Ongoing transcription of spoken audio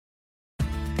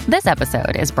This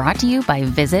episode is brought to you by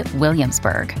Visit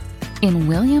Williamsburg. In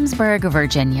Williamsburg,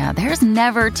 Virginia, there's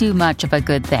never too much of a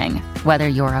good thing. Whether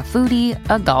you're a foodie,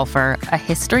 a golfer, a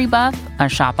history buff, a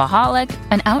shopaholic,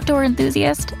 an outdoor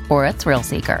enthusiast, or a thrill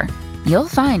seeker, you'll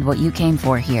find what you came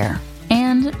for here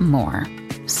and more.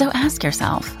 So ask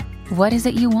yourself, what is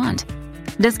it you want?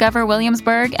 Discover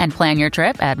Williamsburg and plan your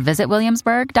trip at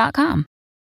visitwilliamsburg.com.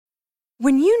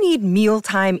 When you need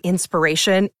mealtime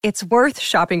inspiration, it's worth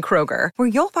shopping Kroger, where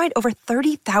you'll find over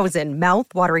 30,000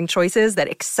 mouth-watering choices that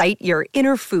excite your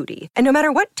inner foodie. And no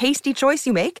matter what tasty choice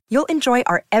you make, you'll enjoy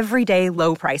our everyday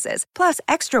low prices, plus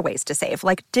extra ways to save,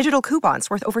 like digital coupons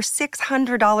worth over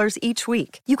 $600 each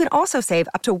week. You can also save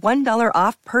up to $1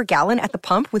 off per gallon at the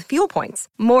pump with fuel points.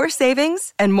 More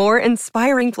savings and more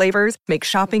inspiring flavors make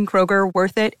shopping Kroger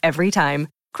worth it every time.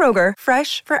 Kroger,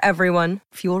 fresh for everyone.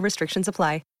 Fuel restrictions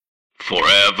apply.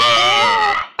 Forever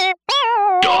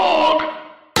Dog.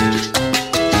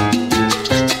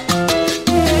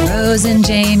 Rose and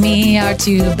Jamie are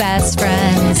two best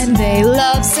friends, and they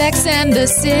love Sex and the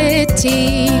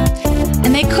City.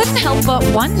 And they couldn't help but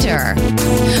wonder,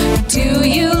 do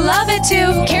you love it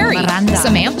too? Carrie, Miranda,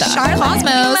 Samantha, Charlotte,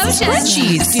 Cosmos,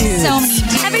 Spreadsheets, so many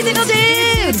dudes. Every single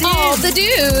dude, all the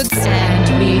dudes.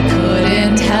 And we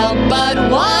couldn't help but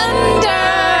wonder.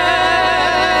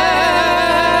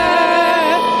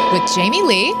 With Jamie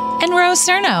Lee and Rose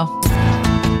Cerno.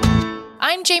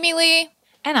 I'm Jamie Lee.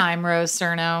 And I'm Rose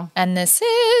Cerno. And this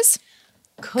is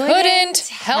Couldn't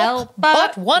Help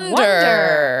But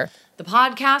Wonder. The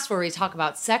podcast where we talk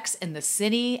about sex in the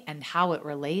city and how it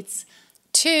relates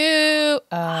to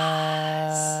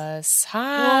us.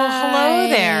 Hi. Well, hello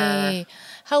there.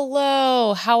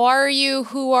 Hello. How are you?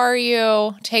 Who are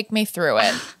you? Take me through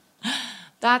it.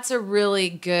 That's a really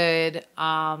good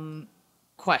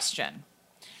question.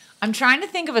 I'm trying to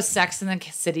think of a Sex in the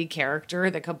City character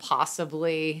that could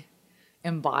possibly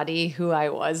embody who I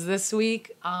was this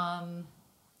week.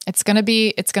 It's gonna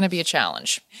be a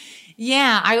challenge.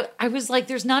 Yeah, I was like,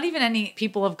 there's not even any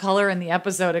people of color in the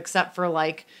episode except for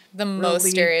like the most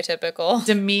stereotypical,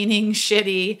 demeaning,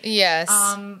 shitty. Yes.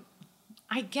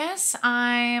 I guess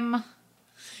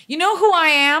you know who I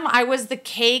am? I was the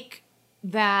cake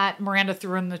that Miranda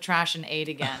threw in the trash and ate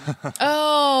again.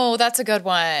 Oh, that's a good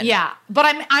one. Yeah, but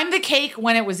I'm the cake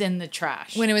when it was in the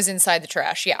trash. When it was inside the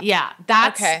trash, yeah. Yeah,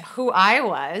 that's who I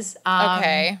was.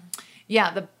 Okay.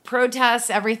 Yeah, the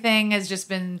protests, everything has just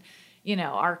been,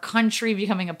 our country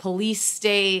becoming a police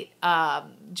state,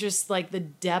 just like the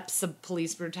depths of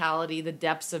police brutality, the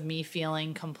depths of me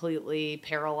feeling completely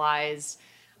paralyzed.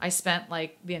 I spent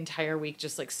like the entire week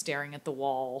just like staring at the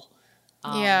wall.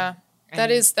 Yeah.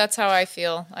 That's how I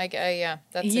feel. Yeah.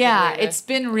 That's it's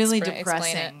been really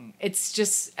depressing.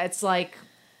 It's like,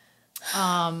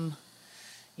 and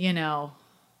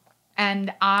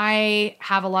I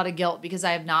have a lot of guilt because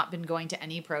I have not been going to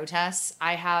any protests.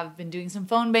 I have been doing some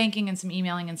phone banking and some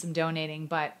emailing and some donating,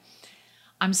 but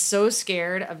I'm so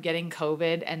scared of getting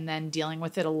COVID and then dealing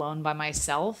with it alone by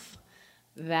myself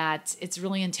that it's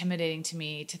really intimidating to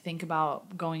me to think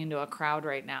about going into a crowd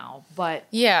right now. But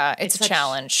yeah, it's a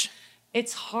challenge.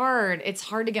 It's hard. It's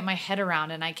hard to get my head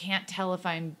around, and I can't tell if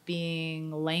I'm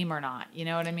being lame or not. You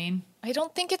know what I mean? I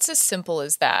don't think it's as simple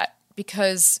as that,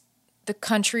 because the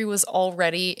country was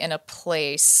already in a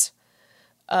place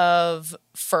of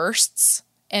firsts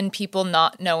and people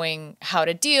not knowing how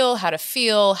to deal, how to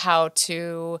feel, how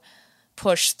to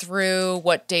push through,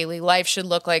 what daily life should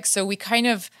look like. So we kind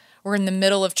of were in the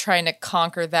middle of trying to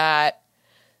conquer that.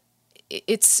 I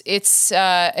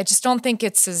just don't think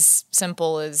it's as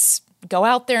simple as go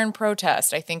out there and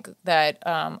protest. I think that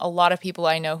a lot of people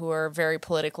I know who are very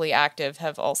politically active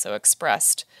have also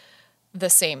expressed the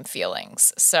same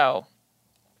feelings. So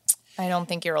I don't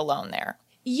think you're alone there.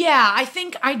 Yeah, I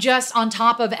think on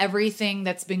top of everything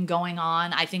that's been going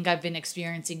on, I think I've been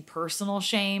experiencing personal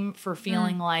shame for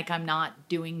feeling like I'm not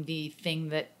doing the thing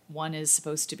that one is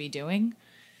supposed to be doing.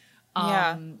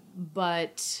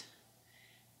 But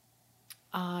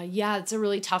it's a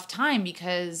really tough time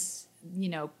because,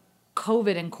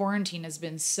 COVID and quarantine has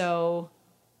been so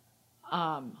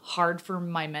hard for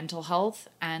my mental health.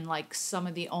 And like some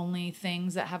of the only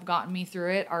things that have gotten me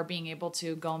through it are being able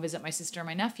to go and visit my sister and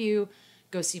my nephew,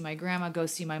 go see my grandma, go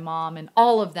see my mom. And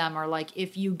all of them are like,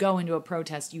 if you go into a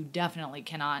protest, you definitely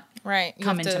cannot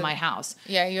come into my house.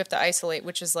 Yeah, you have to isolate,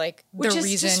 which is like which the is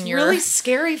reason just you're really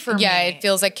scary for me. Yeah, it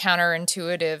feels like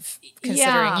counterintuitive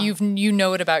considering you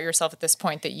know it about yourself at this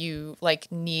point that you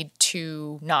like need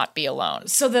to not be alone.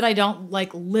 So that I don't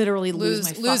like literally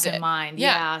lose my fucking mind.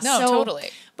 Yeah. No, totally.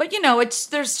 But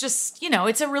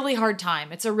it's a really hard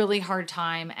time. It's a really hard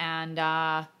time. And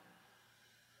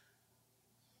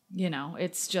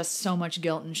it's just so much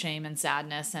guilt and shame and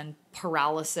sadness and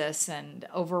paralysis and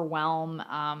overwhelm.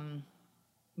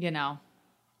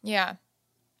 Yeah.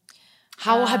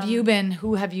 How have you been?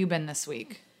 Who have you been this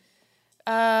week?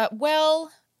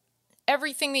 Well,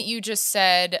 everything that you just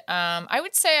said, I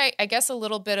would say, I guess a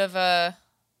little bit of a,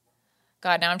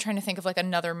 God, now I'm trying to think of like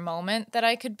another moment that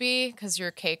I could be, because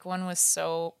your cake one was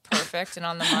so perfect and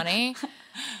on the money.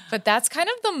 But that's kind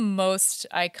of the most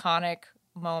iconic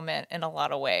moment in a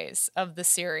lot of ways of the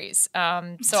series.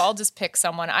 So I'll just pick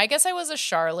someone. I guess I was a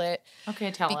Charlotte.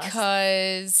 Okay, tell us.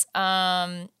 Because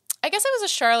I guess I was a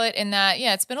Charlotte in that,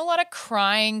 yeah, it's been a lot of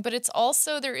crying, but it's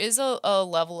also, there is a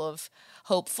level of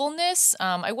hopefulness.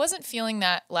 I wasn't feeling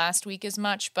that last week as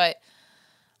much, but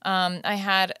I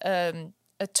had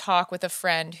a talk with a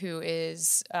friend who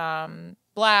is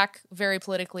Black, very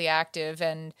politically active,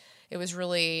 and it was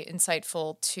really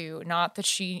insightful to, not that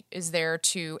she is there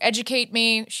to educate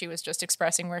me, she was just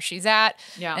expressing where she's at.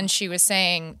 Yeah. And she was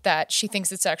saying that she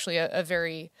thinks it's actually a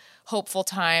very hopeful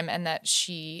time, and that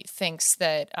she thinks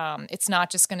that it's not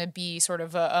just going to be sort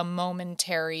of a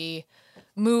momentary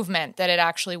movement, that it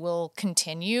actually will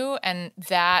continue. And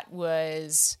that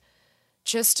was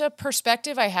just a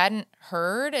perspective I hadn't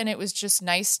heard, and it was just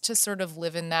nice to sort of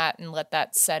live in that and let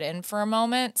that set in for a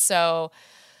moment. So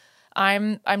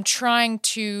I'm trying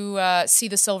to see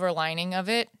the silver lining of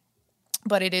it,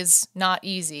 but it is not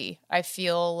easy. I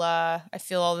feel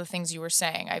all the things you were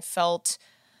saying. I felt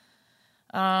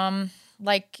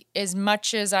like, as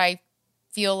much as I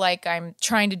feel like I'm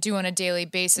trying to do on a daily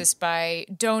basis by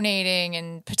donating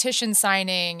and petition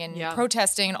signing and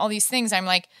protesting and all these things, I'm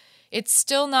like, it's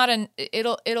still not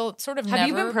it'll sort of never be enough. Have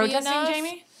you been protesting,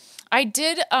 Jamie? I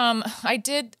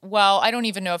did, well, I don't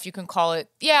even know if you can call it,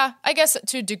 yeah, I guess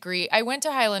to a degree. I went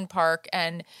to Highland Park,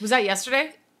 and was that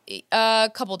yesterday?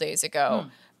 A couple days ago.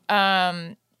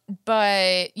 But,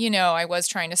 I was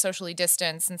trying to socially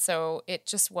distance, and so it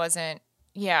just wasn't,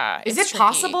 yeah. Is it tricky.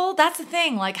 possible? That's the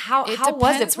thing. Like, how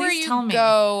was it? Please tell me.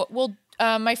 Well,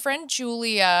 my friend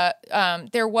Julia,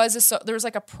 there was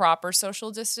like a proper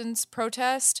social distance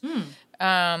protest.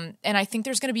 And I think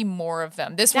there's going to be more of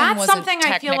them. This one wasn't something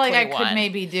I feel like I could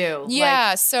maybe do.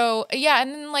 Yeah. So yeah.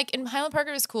 And then like in Highland Park,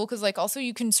 it was cool because like also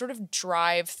you can sort of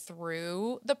drive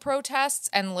through the protests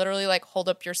and literally like hold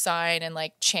up your sign and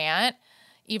like chant,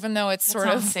 even though it's sort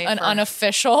of an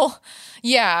unofficial.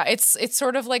 Yeah. It's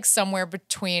sort of like somewhere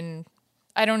between,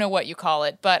 I don't know what you call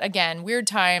it, but again, weird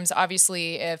times.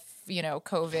 Obviously, if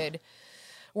COVID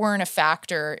weren't a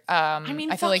factor, I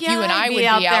feel like you and I would be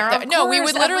out there. No, we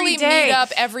would literally meet up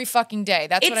every fucking day.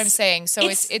 That's what I'm saying. So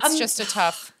it's just a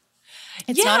tough.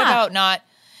 It's not about not.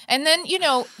 And then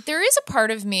there is a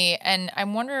part of me, and I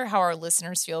wonder how our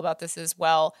listeners feel about this as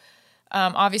well.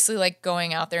 Obviously, like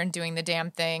going out there and doing the damn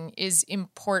thing is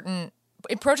important.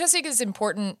 Protesting is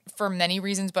important for many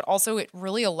reasons, but also it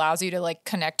really allows you to like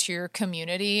connect to your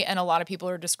community. And a lot of people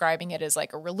are describing it as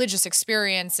like a religious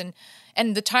experience.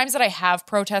 And the times that I have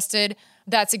protested,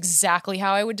 that's exactly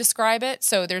how I would describe it.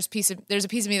 So there's a piece of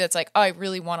me that's like, oh, I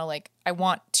really want to I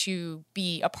want to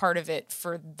be a part of it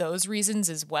for those reasons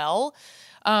as well.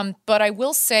 But I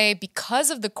will say, because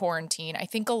of the quarantine, I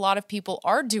think a lot of people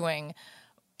are doing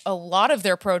a lot of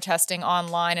their protesting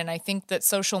online, and I think that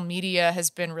social media has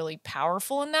been really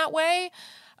powerful in that way.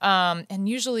 And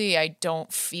usually I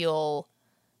don't feel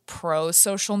pro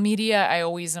social media. I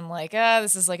always am like,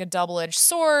 this is like a double-edged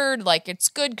sword. Like, it's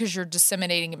good because you're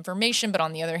disseminating information, but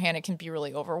on the other hand, it can be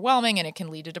really overwhelming and it can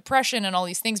lead to depression and all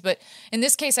these things. But in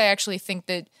this case, I actually think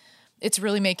that it's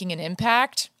really making an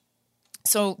impact.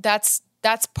 So that's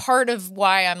part of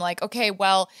why I'm like, okay,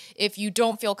 well, if you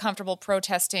don't feel comfortable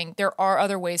protesting, there are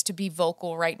other ways to be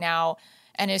vocal right now.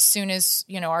 And as soon as,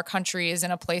 our country is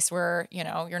in a place where,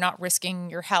 you're not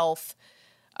risking your health,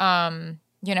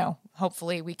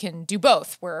 hopefully we can do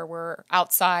both, where we're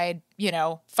outside,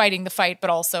 fighting the fight, but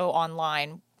also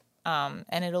online.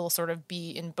 And it'll sort of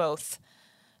be in both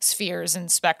spheres and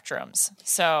spectrums.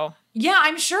 So yeah,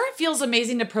 I'm sure it feels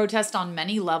amazing to protest on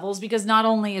many levels, because not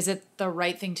only is it the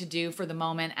right thing to do for the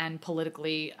moment and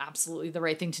politically absolutely the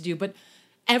right thing to do, but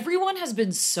everyone has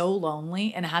been so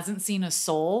lonely and hasn't seen a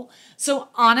soul. So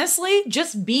honestly,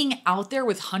 just being out there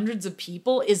with hundreds of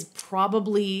people is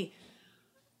probably...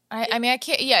 I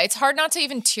can't. Yeah, it's hard not to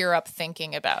even tear up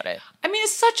thinking about it. I mean,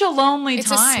 it's such a lonely time.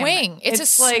 It's a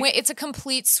swing. It's a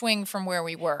complete swing from where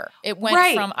we were. It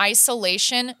went from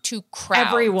isolation to crowds.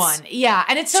 Everyone, yeah,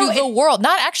 and it's to the world.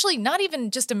 Not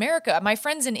even just America. My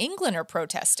friends in England are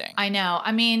protesting. I know.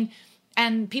 I mean,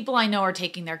 and people I know are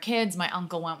taking their kids. My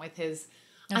uncle went with his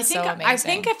It's I so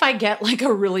think if I get like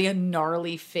a really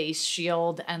gnarly face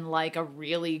shield and like a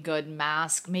really good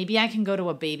mask, maybe I can go to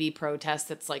a baby protest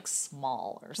that's like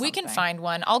small or something. We can find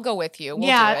one. I'll go with you. We'll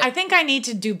do it. I think I need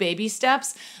to do baby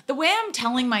steps. The way I'm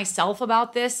telling myself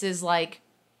about this is like,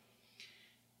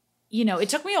 you know, it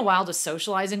took me a while to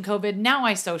socialize in COVID. Now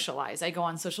I socialize. I go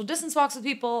on social distance walks with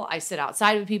people. I sit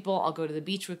outside with people. I'll go to the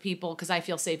beach with people because I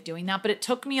feel safe doing that. But it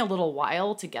took me a little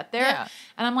while to get there. Yeah.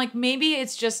 And I'm like, maybe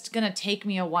it's just going to take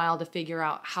me a while to figure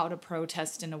out how to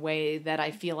protest in a way that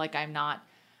I feel like I'm not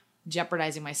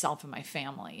jeopardizing myself and my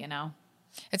family, you know?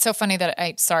 It's so funny that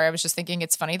I was just thinking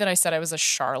it's funny that I said I was a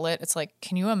Charlotte. It's like,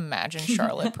 can you imagine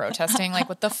Charlotte protesting? Like,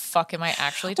 what the fuck am I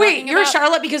actually talking about? Wait, you're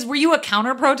Charlotte because were you a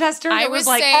counter protester? I was was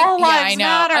like, saying, all lives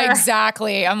matter.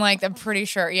 Exactly. I'm like, I'm pretty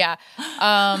sure. Yeah.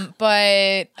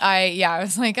 But I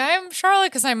was like, I'm Charlotte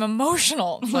because I'm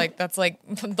emotional. It's like, that's like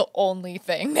the only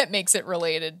thing that makes it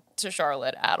related to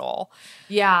Charlotte at all.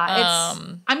 Yeah.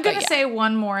 I'm going to say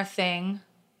one more thing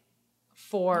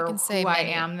for who I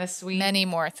am this week. Many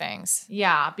more things.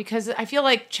 Yeah, because I feel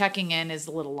like checking in is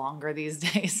a little longer these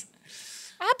days.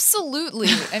 Absolutely.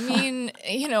 I mean,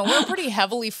 you know, we're a pretty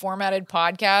heavily formatted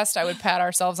podcast. I would pat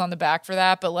ourselves on the back for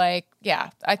that, but like, yeah,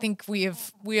 I think we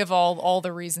have all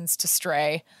the reasons to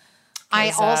stray.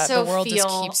 I also the world feel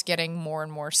just keeps getting more and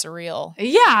more surreal.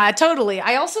 Yeah, totally.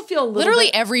 I also feel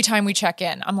literally every time we check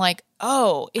in, I'm like,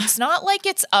 oh, it's not like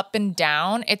it's up and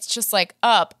down. It's just like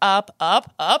up, up,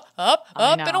 up, up, up,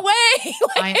 up and away.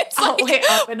 Like, it's like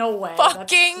up and away.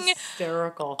 Fucking that's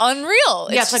hysterical. Unreal.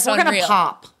 Yeah, it's like we're gonna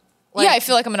pop. Like, yeah, I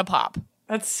feel like I'm gonna pop.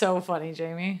 That's so funny,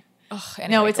 Jamie. Ugh,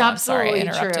 anyway, no, it's absolutely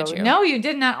true. You. No, you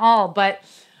didn't at all. But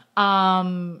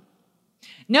no,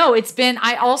 it's been.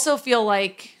 I also feel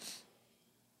like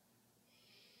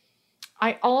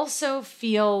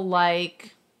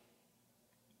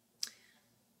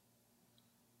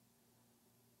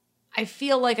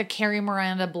a Carrie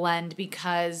Miranda blend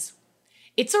because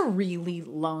it's a really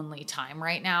lonely time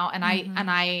right now. And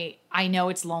I know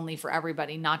it's lonely for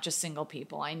everybody, not just single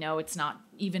people. I know it's not,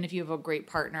 even if you have a great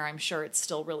partner, I'm sure it's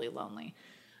still really lonely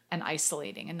and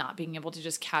isolating and not being able to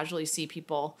just casually see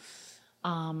people.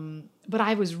 But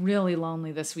I was really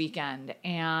lonely this weekend,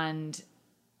 and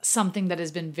something that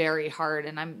has been very hard.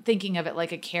 And I'm thinking of it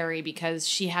like a Carrie because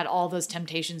she had all those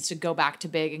temptations to go back to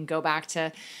big and go back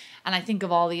to, and I think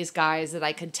of all these guys that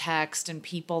I could text and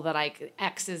people that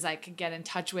exes I could get in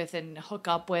touch with and hook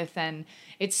up with. And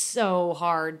it's so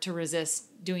hard to resist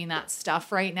doing that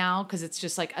stuff right now because it's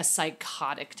just like a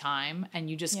psychotic time and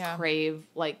you just crave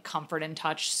like comfort and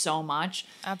touch so much.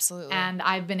 Absolutely. And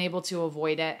I've been able to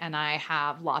avoid it. And I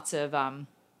have lots of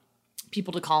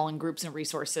people to call in, groups and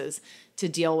resources to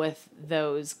deal with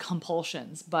those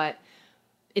compulsions. But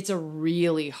it's a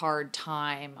really hard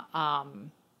time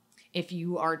if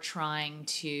you are trying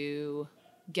to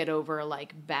get over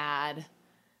like bad,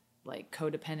 like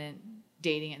codependent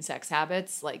dating and sex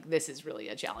habits. Like this is really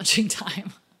a challenging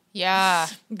time. Yeah.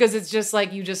 Because it's just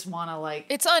like, you just want to like.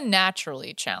 It's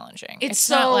unnaturally challenging. It's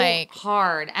so not like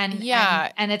hard. And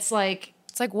and it's like.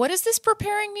 It's like, what is this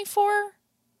preparing me for?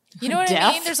 You know what Death?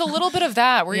 I mean? There's a little bit of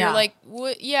that where you're like,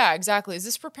 what? Yeah, exactly. Is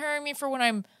this preparing me for when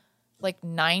I'm like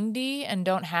 90 and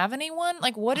don't have anyone?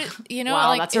 Like what is, you know? Wow,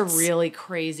 like, that's a really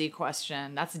crazy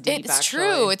question. That's deep. It's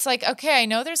true. It's like, okay, I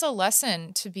know there's a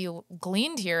lesson to be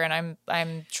gleaned here and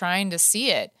I'm trying to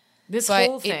see it. This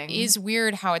whole thing. It is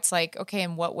weird how it's like, okay,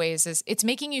 in what ways is it's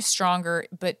making you stronger,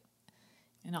 but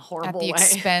in a horrible way. At the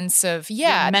expense of,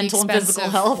 mental and physical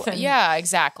health.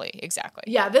 Exactly.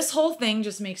 Yeah, this whole thing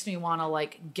just makes me want to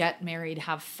like get married,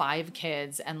 have 5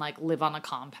 kids, and like live on a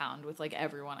compound with like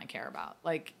everyone I care about.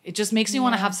 Like it just makes me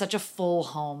want to have such a full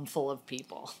home full of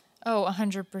people. Oh,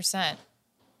 100%.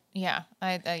 Yeah,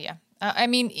 I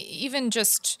mean, even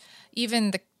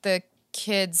the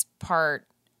kids part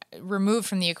removed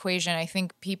from the equation, I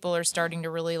think people are starting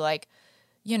to really like,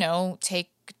 you know,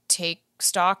 take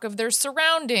stock of their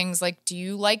surroundings. Like, do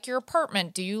you like your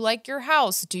apartment? Do you like your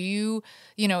house? Do you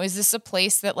know, is this a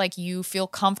place that like you feel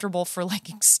comfortable for like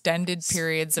extended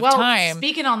periods of time?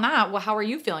 Speaking on that, well, how are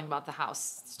you feeling about the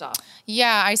house stuff?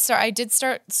 Yeah, I did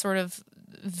start sort of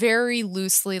very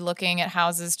loosely looking at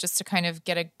houses just to kind of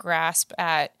get a grasp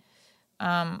at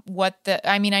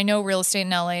I know real estate in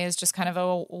LA is just kind of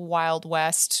a Wild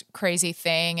West crazy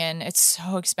thing and it's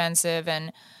so expensive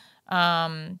and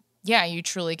you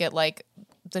truly get like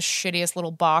the shittiest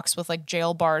little box with like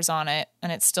jail bars on it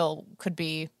and it still could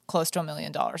be close to $1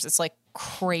 million. It's like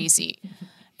crazy.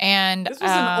 And this was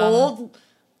an old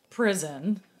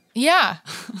prison. Yeah.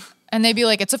 And they'd be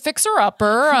like, it's a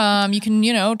fixer-upper. You can,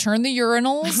 turn the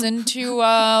urinals into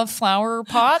flower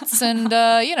pots. And,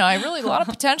 I really, a lot of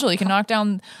potential. You can knock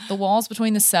down the walls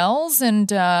between the cells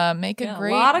and make a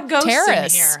great a lot of ghosts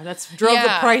terrace. in here. That's drove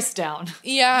the price down.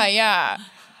 Yeah.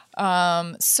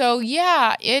 So,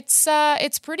 yeah,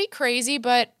 it's pretty crazy,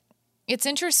 but it's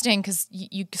interesting because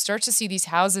you start to see these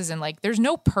houses and like there's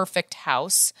no perfect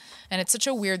house. And it's such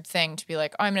a weird thing to be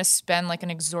like, oh, I'm going to spend like an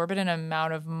exorbitant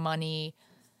amount of money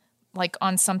like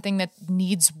on something that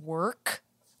needs work.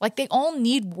 Like they all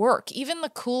need work. Even the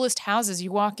coolest houses,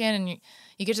 you walk in and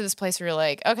you get to this place where you're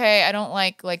like, okay, I don't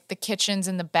like the kitchen's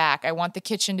in the back. I want the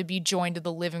kitchen to be joined to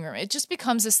the living room. It just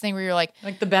becomes this thing where you're like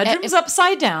the bedroom's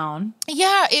upside down.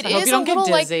 Yeah, it I hope is you don't a little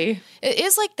get dizzy. like it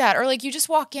is like that. Or like you just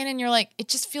walk in and you're like, it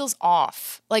just feels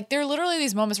off. Like there are literally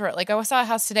these moments where like I saw a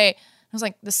house today. I was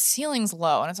like, the ceiling's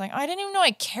low, and it's like I didn't even know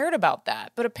I cared about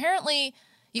that. But apparently,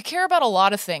 you care about a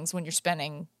lot of things when you're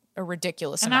spending a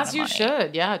ridiculous amount of money. And as you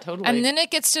should, yeah, totally. And then it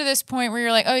gets to this point where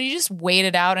you're like, oh, you just wait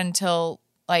it out until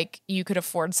like you could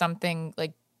afford something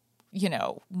like,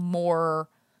 more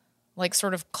like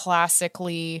sort of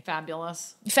classically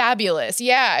fabulous.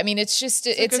 Yeah. I mean, it's just,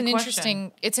 it just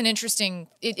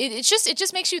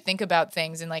makes you think about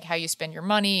things and like how you spend your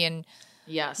money. And,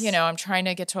 yes, I'm trying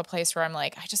to get to a place where I'm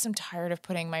like, I just am tired of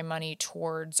putting my money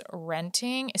towards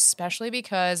renting, especially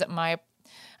because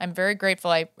I'm very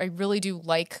grateful. I really do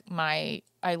like my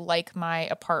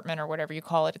apartment or whatever you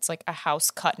call it. It's like a house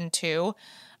cut in two.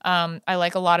 I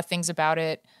like a lot of things about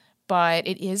it, but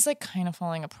it is like kind of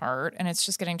falling apart. And it's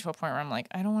just getting to a point where I'm like,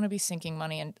 I don't want to be sinking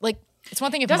money. And like, it's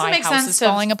one thing if my house is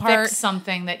falling apart. Fix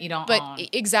something that you don't but own.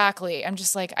 Exactly. I'm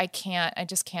just like, I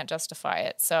just can't justify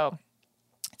it. So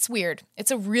it's weird.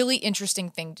 It's a really interesting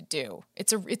thing to do.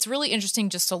 It's really interesting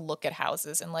just to look at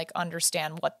houses and like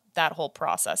understand what that whole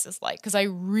process is like. Cause I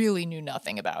really knew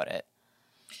nothing about it.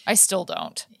 I still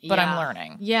don't, but I'm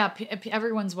learning. Yeah.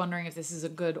 Everyone's wondering if this is a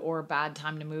good or bad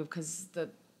time to move. Cause the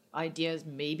idea is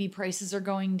maybe prices are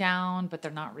going down, but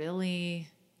they're not really.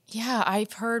 Yeah.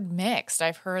 I've heard mixed.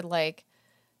 I've heard like,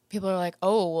 people are like,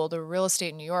 oh, well, the real estate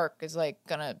in New York is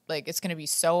it's gonna be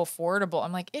so affordable.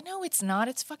 I'm like, no, it's not.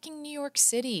 It's fucking New York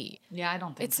City. Yeah, I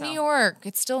don't think so. It's New York.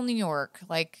 It's still New York.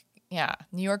 Like, yeah,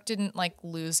 New York didn't like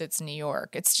lose its New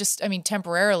York. It's just, I mean,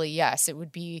 temporarily, yes, it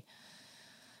would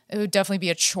definitely be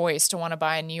a choice to want to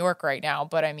buy in New York right now.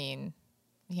 But I mean,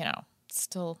 it's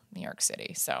still New York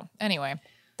City. So anyway,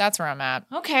 that's where I'm at.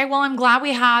 Okay, well, I'm glad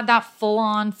we had that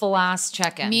full-ass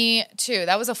check-in. Me too.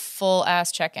 That was a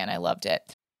full-ass check-in. I loved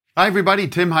it. Hi, everybody.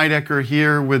 Tim Heidecker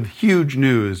here with huge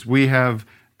news. We have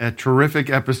a terrific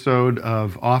episode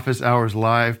of Office Hours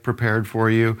Live prepared for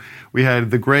you. We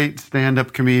had the great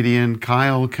stand-up comedian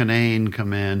Kyle Kinane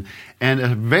come in, and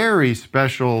a very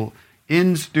special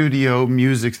in-studio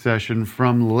music session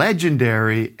from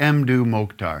legendary Mdou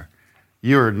Mokhtar.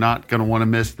 You're not going to want to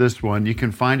miss this one. You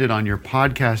can find it on your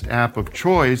podcast app of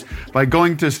choice by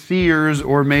going to Sears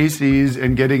or Macy's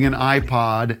and getting an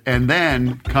iPod and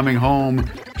then coming home,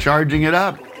 charging it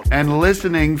up, and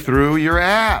listening through your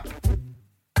app.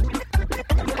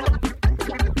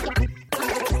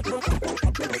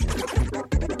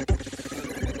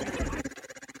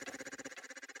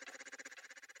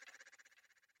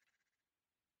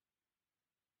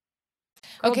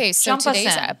 Okay, so jump us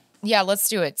today's in. Yeah, let's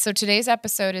do it. So today's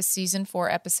episode is season 4,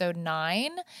 episode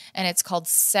 9, and it's called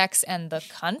Sex and the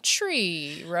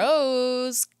Country.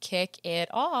 Rose, kick it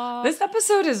off. This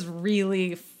episode is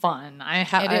really fun. I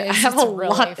have It's a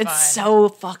really fun. fun. It's so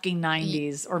fucking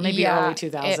 90s or maybe early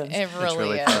 2000s. It really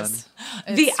really is.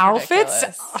 The It's outfits,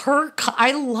 ridiculous.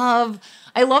 I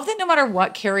love that no matter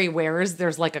what Carrie wears,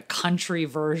 there's like a country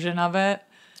version of it.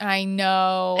 I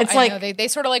know. It's I like- know. They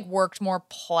sort of like worked more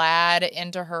plaid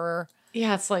into her.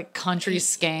 Yeah, it's like country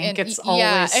skank. And It's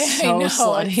yeah, always so I know,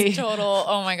 slutty. It's total.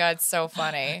 Oh my god, it's so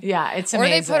funny. Yeah, it's Or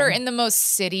amazing. they put her in the most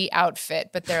city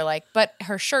outfit, but they're like, but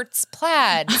her shirt's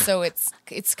plaid, so it's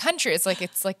country. It's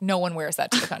like no one wears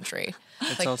that to the country.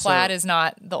 Like also- plaid is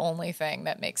not the only thing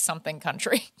that makes something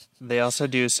country. They also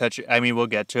do we'll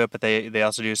get to it, but they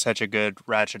also do such a good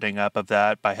ratcheting up of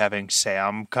that by having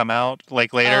Sam come out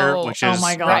like later, which is Oh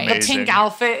my god, amazing. the pink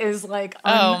outfit is like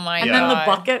Oh my and then the God.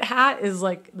 bucket hat is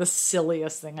like the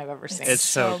silliest thing I've ever seen. It's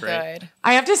so great. good.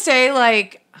 I have to say,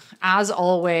 like, as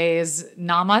always,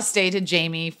 namaste to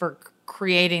Jamie for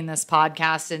creating this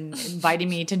podcast and inviting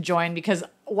me to join because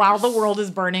while the world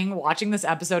is burning, watching this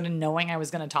episode and knowing I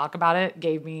was going to talk about it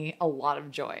gave me a lot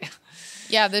of joy.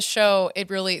 Yeah, this show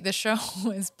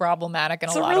is problematic in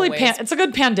a lot of ways. It's a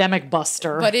good pandemic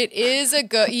buster. But it is a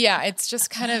good,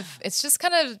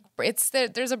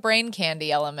 there's a brain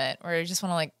candy element where you just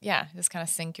want to just kind of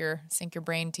sink your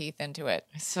brain teeth into it.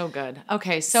 So good.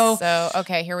 Okay,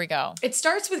 okay, here we go. It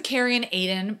starts with Carrie and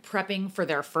Aiden prepping for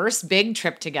their first big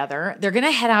trip together. They're going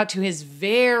to head out to his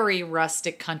very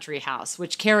rustic country house,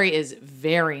 which Carrie is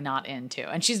very not into.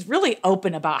 And she's really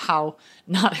open about how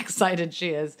not excited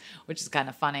she is, which is kind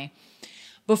of funny.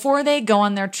 Before they go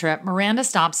on their trip, Miranda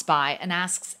stops by and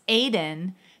asks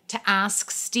Aiden to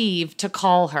ask Steve to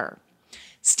call her.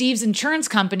 Steve's insurance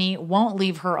company won't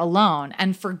leave her alone,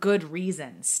 and for good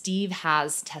reason. Steve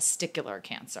has testicular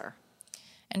cancer.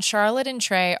 And Charlotte and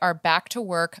Trey are back to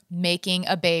work making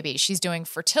a baby. She's doing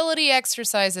fertility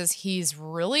exercises. He's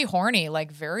really horny,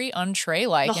 like very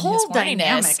un-Trey-like in his horniness. The whole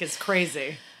dynamic is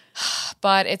crazy.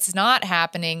 But it's not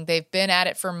happening. They've been at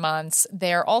it for months.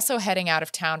 They're also heading out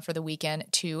of town for the weekend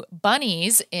to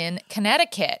Bunny's in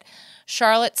Connecticut.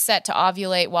 Charlotte's set to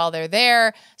ovulate while they're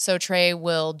there, so Trey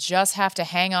will just have to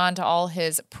hang on to all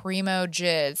his primo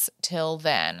jizz till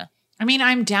then. I mean,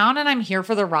 I'm down and I'm here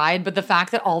for the ride, but the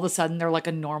fact that all of a sudden they're like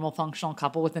a normal functional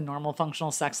couple with a normal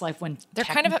functional sex life when they're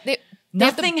they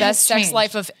have the best sex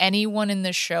life of anyone in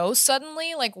the show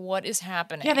suddenly, like what is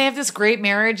happening? Yeah, they have this great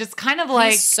marriage. It's kind of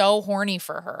like he's so horny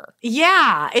for her.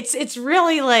 Yeah, it's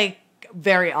really like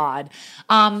very odd.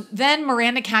 Then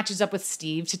Miranda catches up with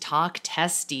Steve to talk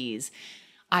testes.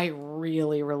 I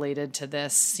really related to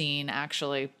this scene,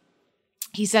 actually.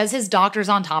 He says his doctor's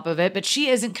on top of it, but she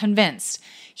isn't convinced.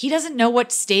 He doesn't know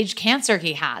what stage cancer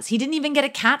he has. He didn't even get a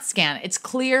CAT scan. It's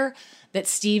clear that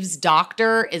Steve's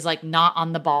doctor is like not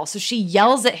on the ball. So she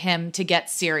yells at him to get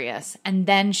serious, and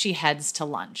then she heads to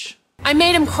lunch. I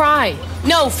made him cry.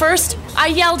 No, first, I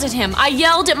yelled at him. I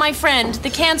yelled at my friend,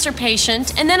 the cancer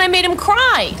patient, and then I made him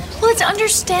cry. Well, it's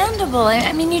understandable.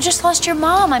 I mean, you just lost your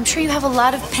mom. I'm sure you have a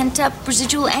lot of pent-up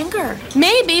residual anger.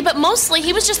 Maybe, but mostly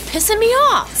he was just pissing me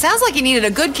off. Sounds like he needed a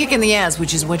good kick in the ass,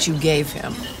 which is what you gave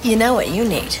him. You know what you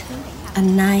need? A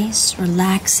nice,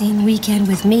 relaxing weekend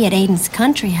with me at Aiden's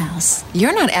country house.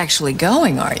 You're not actually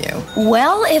going, are you?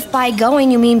 Well, if by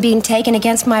going you mean being taken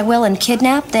against my will and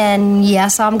kidnapped, then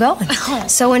yes, I'm going.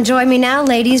 So enjoy me now,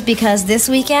 ladies, because this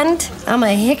weekend, I'm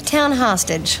a Hicktown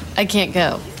hostage. I can't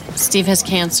go. Steve has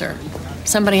cancer.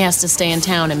 Somebody has to stay in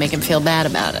town and make him feel bad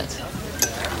about it.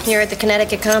 Here at the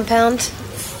Connecticut compound?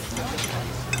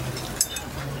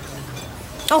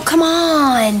 Oh, come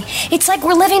on. It's like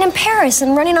we're living in Paris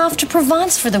and running off to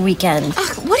Provence for the weekend.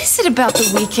 What is it about the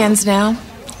weekends now?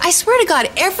 I swear to God,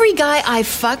 every guy I've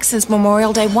fucked since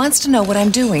Memorial Day wants to know what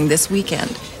I'm doing this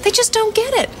weekend. They just don't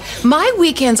get it. My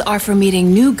weekends are for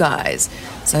meeting new guys,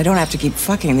 so I don't have to keep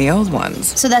fucking the old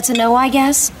ones. So that's a no, I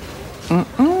guess?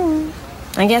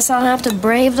 I guess I'll have to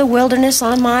brave the wilderness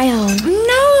on my own.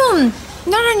 No,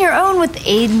 not on your own with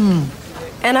Aiden.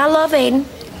 And I love Aiden.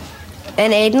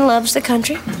 And Aiden loves the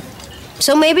country.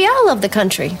 So maybe I'll love the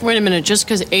country. Wait a minute, just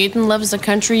because Aiden loves the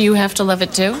country, you have to love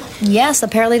it too? Yes,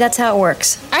 apparently that's how it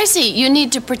works. I see. You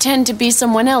need to pretend to be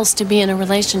someone else to be in a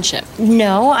relationship.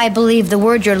 No, I believe the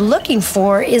word you're looking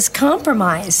for is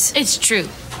compromise. It's true.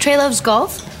 Trey loves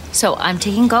golf, so I'm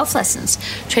taking golf lessons.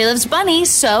 Trey loves bunnies,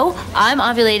 so I'm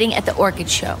ovulating at the orchid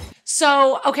show.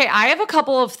 So, okay, I have a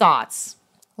couple of thoughts.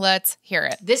 Let's hear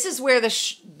it. This is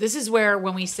where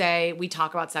when we say we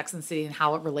talk about Sex and the City and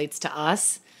how it relates to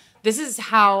us, this is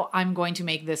how I'm going to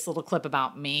make this little clip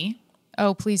about me.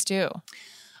 Oh, please do.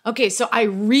 Okay, so I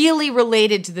really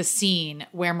related to the scene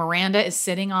where Miranda is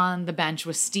sitting on the bench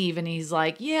with Steve and he's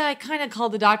like, yeah, I kind of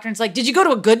called the doctor. And it's like, did you go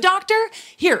to a good doctor?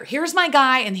 Here's my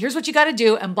guy and here's what you got to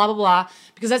do and blah, blah, blah.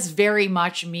 Because that's very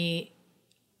much me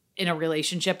in a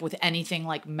relationship with anything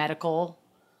like medical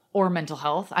or mental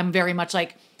health. I'm very much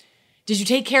like, did you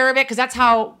take care of it? Because that's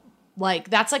how, like,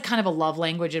 that's like kind of a love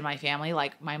language in my family.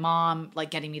 Like my mom, like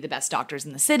getting me the best doctors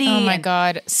in the city. Oh my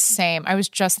God, same. I was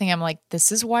just thinking, I'm like,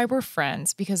 this is why we're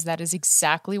friends, because that is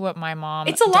exactly what my mom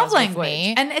It's a love does language. with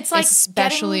me. And it's like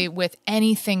especially with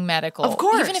anything medical. Of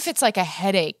course. Even if it's like a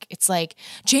headache, it's like,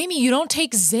 Jamie, you don't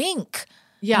take zinc.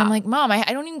 Yeah. And I'm like, Mom, I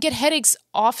don't even get headaches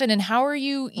often. And how are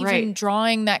you even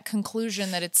drawing that conclusion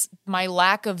that it's my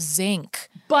lack of zinc?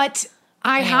 But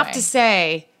I have to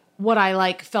say, what I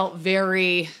like felt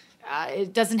very,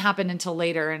 it doesn't happen until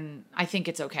later, and I think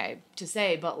it's okay to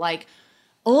say, but like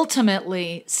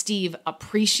ultimately Steve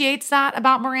appreciates that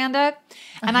about Miranda.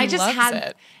 And He I just loves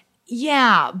it.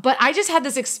 Yeah, but I just had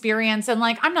this experience and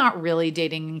like, I'm not really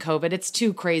dating in COVID. It's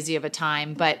too crazy of a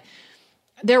time, but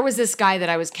there was this guy that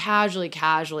I was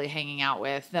casually hanging out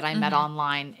with that I met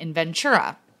online in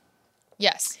Ventura.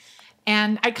 Yes.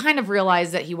 And I kind of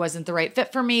realized that he wasn't the right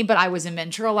fit for me, but I was in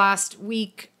Ventura last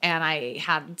week and I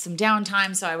had some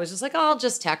downtime. So I was just like, oh, I'll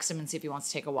just text him and see if he wants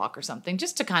to take a walk or something,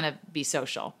 just to kind of be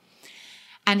social.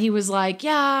 And he was like,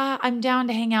 yeah, I'm down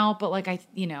to hang out. But like,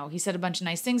 he said a bunch of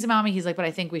nice things about me. He's like, but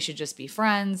I think we should just be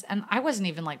friends. And I wasn't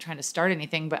even like trying to start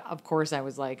anything. But of course I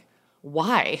was like,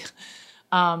 why?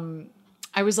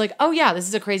 I was like, oh yeah, this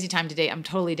is a crazy time to date. I'm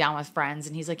totally down with friends.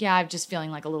 And he's like, yeah, I'm just feeling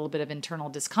like a little bit of internal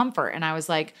discomfort. And I was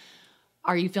like,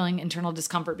 are you feeling internal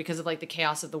discomfort because of like the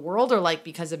chaos of the world or like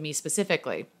because of me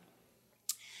specifically?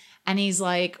 And he's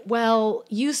like, well,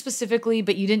 you specifically,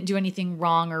 but you didn't do anything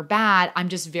wrong or bad. I'm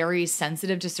just very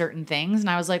sensitive to certain things. And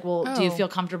I was like, well, do you feel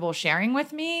comfortable sharing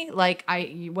with me? Like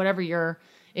whatever your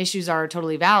issues are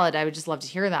totally valid. I would just love to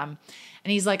hear them.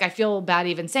 And he's like, I feel bad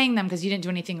even saying them because you didn't do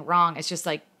anything wrong. It's just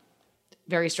like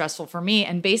very stressful for me.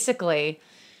 And basically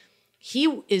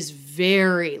he is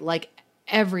very like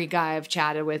every guy I've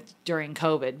chatted with during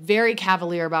COVID, very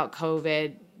cavalier about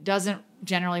COVID, doesn't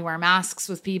generally wear masks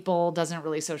with people, doesn't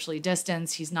really socially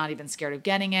distance. He's not even scared of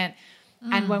getting it.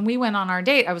 And when we went on our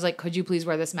date, I was like, could you please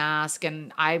wear this mask?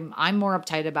 And I'm more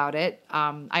uptight about it.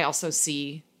 I also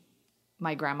see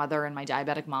my grandmother and my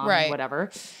diabetic mom and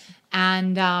whatever.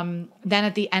 And then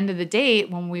at the end of the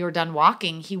date, when we were done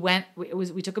walking,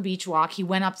 we took a beach walk. He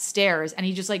went upstairs and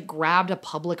he just like grabbed a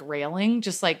public railing,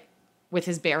 just like with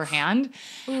his bare hand.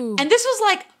 Ooh. And this was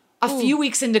like a few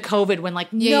weeks into COVID when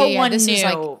like no one this knew. Is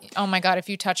like, oh my God, if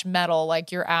you touch metal,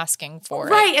 like you're asking for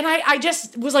it. Right. And I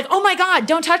just was like, oh my God,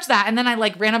 don't touch that. And then I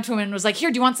like ran up to him and was like,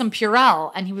 here, do you want some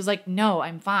Purell? And he was like, no,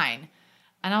 I'm fine.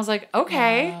 And I was like,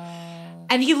 okay.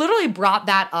 And he literally brought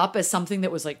that up as something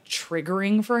that was like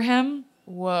triggering for him.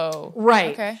 Whoa.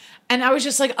 Right. Okay. And I was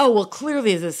just like, oh, well,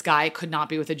 clearly this guy could not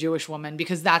be with a Jewish woman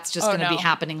because that's just going to be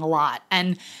happening a lot.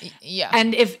 And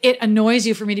and if it annoys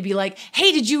you for me to be like,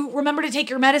 hey, did you remember to take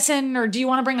your medicine or do you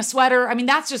want to bring a sweater? I mean,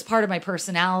 that's just part of my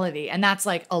personality and that's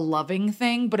like a loving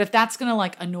thing. But if that's going to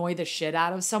like annoy the shit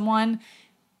out of someone,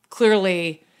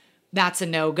 clearly that's a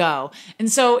no-go.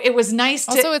 And so it was nice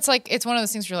to... Also, it's like, it's one of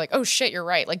those things where you're like, oh shit, you're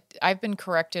right. Like I've been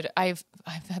corrected. I've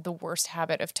had the worst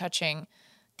habit of touching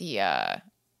the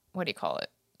what do you call it?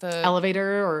 The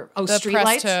elevator or the street press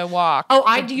lights to walk. Oh,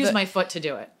 I use my foot to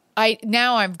do it.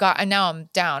 Now I'm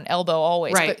down, elbow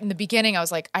always. Right. But in the beginning, I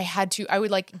was like, I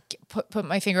would like put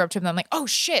my finger up to them. I'm like, oh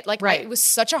shit. Like it was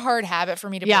such a hard habit for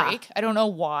me to break. I don't know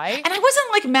why. And I wasn't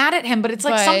like mad at him, but it's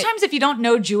like sometimes if you don't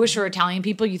know Jewish or Italian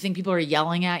people, you think people are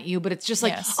yelling at you, but it's just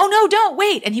like, oh no, don't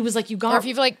wait. And he was like, or if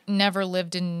you've like never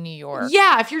lived in New York.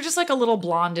 Yeah. If you're just like a little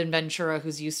blonde in Ventura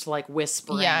who's used to like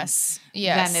whispering. Yes.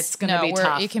 Then it's going to be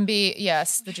tough. It can be,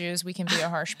 the Jews, we can be a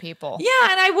harsh people.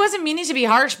 Yeah. And I wasn't meaning to be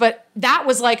harsh, but that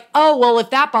was like, oh, well, if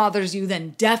that bothers you,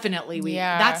 then definitely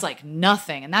that's like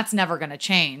nothing. And that's never going to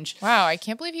change. Wow. I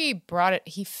can't believe he brought it.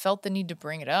 He felt the need to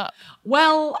bring it up.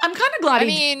 Well, I'm kind of glad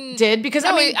he did because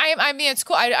I mean, it's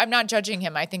cool. I'm not judging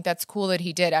him. I think that's cool that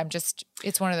he did.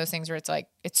 It's one of those things where it's like,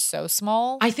 it's so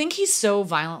small. I think he's so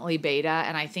violently beta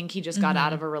and I think he just got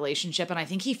out of a relationship and I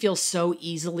think he feels so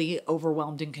easily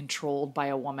overwhelmed and controlled by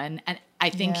a woman. And I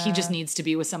think he just needs to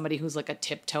be with somebody who's like a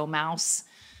tiptoe mouse.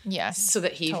 Yes. So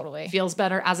that he feels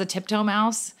better as a tiptoe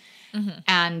mouse. Mm-hmm.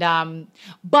 And,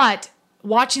 but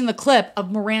watching the clip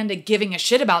of Miranda giving a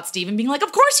shit about Steve and being like,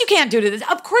 of course you can't do this.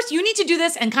 Of course you need to do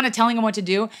this and kind of telling him what to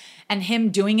do. And him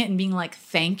doing it and being like,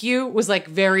 thank you was like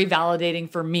very validating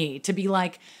for me to be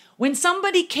like, when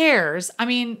somebody cares, I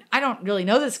mean, I don't really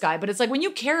know this guy, but it's like when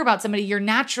you care about somebody, you're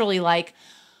naturally like,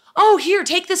 oh, here,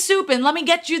 take the soup and let me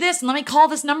get you this and let me call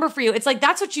this number for you. It's like,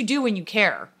 that's what you do when you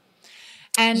care.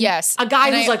 And a guy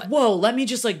who's like, whoa, let me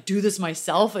just like do this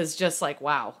myself is just like,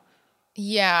 wow.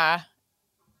 Yeah.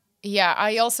 Yeah.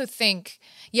 I also think,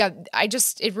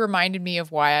 it reminded me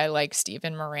of why I like Steve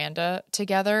and Miranda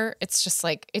together. It's just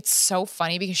like, it's so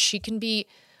funny because she can be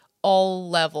all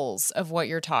levels of what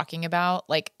you're talking about.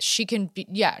 Like she can be,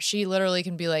 she literally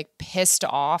can be like pissed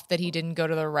off that he didn't go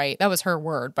to the right. That was her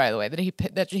word, by the way,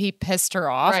 that he pissed her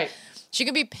off. Right. She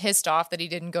can be pissed off that he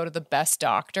didn't go to the best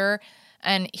doctor.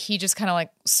 And he just kind of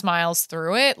like smiles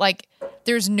through it. Like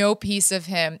there's no piece of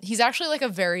him. He's actually like a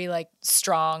very like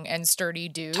strong and sturdy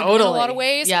dude in a lot of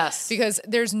ways. Yes. Because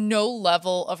there's no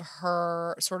level of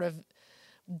her sort of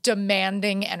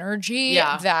demanding energy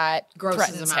that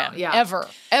threatens him. Yeah.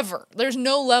 Ever. There's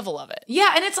no level of it.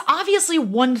 Yeah. And it's obviously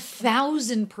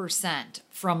 1000%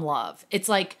 from love. It's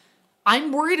like,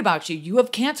 I'm worried about you. You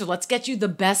have cancer. Let's get you the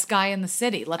best guy in the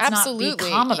city. Let's not be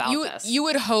calm about this. You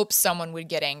would hope someone would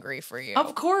get angry for you.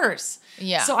 Of course.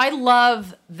 Yeah. So I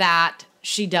love that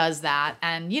she does that.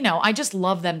 And, you know, I just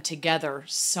love them together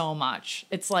so much.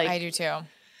 It's like, I do too.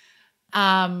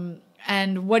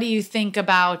 And what do you think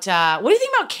about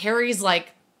Carrie's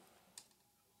like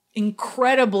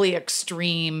incredibly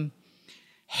extreme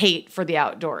hate for the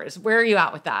outdoors? Where are you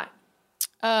at with that?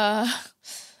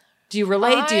 Do you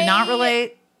relate? Do you not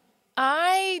relate?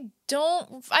 I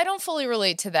don't fully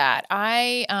relate to that.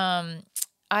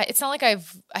 It's not like I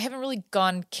haven't really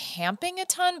gone camping a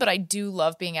ton, but I do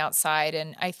love being outside,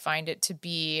 and I find it to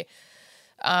be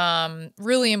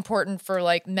really important for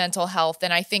like mental health.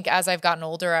 And I think as I've gotten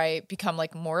older, I become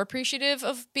like more appreciative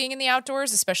of being in the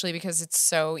outdoors, especially because it's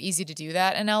so easy to do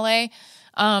that in LA.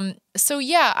 So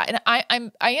yeah, and I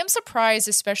am surprised,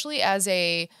 especially as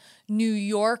a New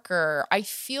Yorker. I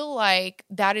feel like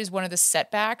that is one of the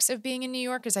setbacks of being in New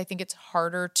York, is I think it's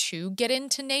harder to get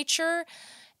into nature.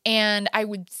 And I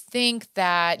would think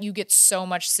that you get so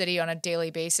much city on a daily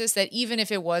basis that even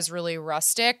if it was really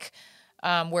rustic,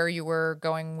 where you were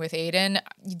going with Aiden,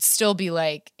 you'd still be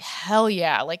like, hell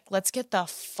yeah, like, let's get the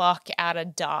fuck out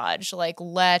of Dodge. Like,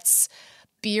 let's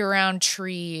be around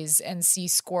trees and see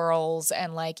squirrels,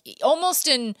 and like almost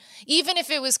in, even if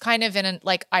it was kind of in a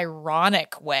like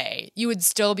ironic way, you would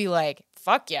still be like,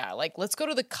 fuck yeah, like, let's go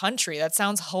to the country. That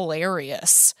sounds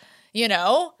hilarious, you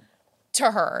know? To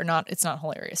her, it's not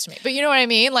hilarious to me, but you know what I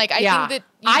mean? Like, I think that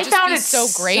I found it so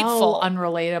grateful. So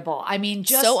unrelatable. I mean,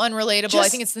 just so unrelatable. I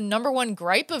think it's the number one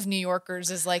gripe of New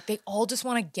Yorkers is like, they all just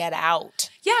want to get out.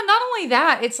 Yeah, not only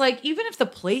that, it's like, even if the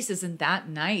place isn't that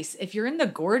nice, if you're in the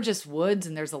gorgeous woods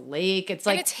and there's a lake, it's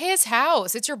like, and it's his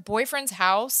house. It's your boyfriend's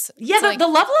house. Yeah, the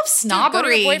level of snobbery. Dude, go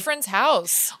to your boyfriend's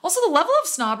house. Also, the level of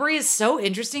snobbery is so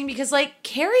interesting because like,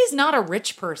 Carrie's not a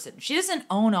rich person. She doesn't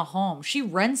own a home. She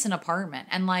rents an apartment,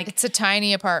 and like, it's a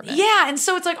tiny apartment. Yeah, and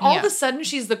so it's like all of a sudden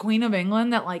she's the Queen of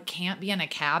England that like can't be in a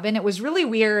cabin. It was really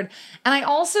weird. And I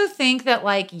also think that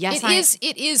like, yes,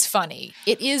 it is funny.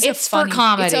 It's for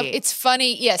comedy. It's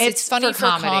funny. Yes, it's funny for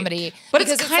comedy. But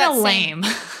it's kind of lame.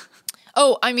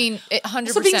 Oh, I mean, 100%.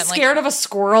 So being scared of a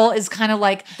squirrel is kind of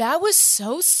like, that was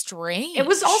so strange. It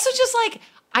was also just like,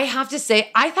 I have to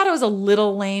say, I thought it was a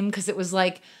little lame because it was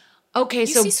like, okay, you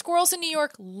see squirrels in New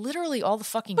York literally all the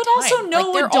fucking time. But also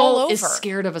no like, adult is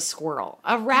scared of a squirrel.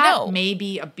 A rat,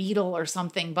 maybe a beetle or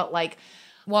something, but like,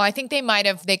 well, I think they might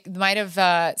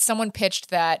have someone pitched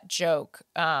that joke.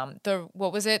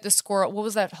 What was it? The squirrel, what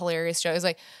was that hilarious joke? It was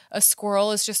like, a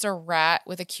squirrel is just a rat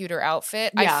with a cuter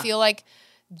outfit. Yeah. I feel like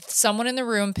someone in the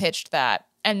room pitched that,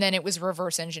 and then it was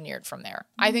reverse engineered from there.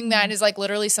 I think that is like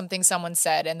literally something someone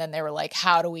said, and then they were like,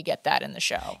 how do we get that in the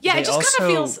show? Yeah, it just kind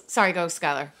of feels, sorry, go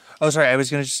Skylar. Oh, sorry, I was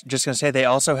just going to say, they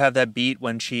also have that beat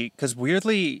when because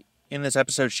weirdly, in this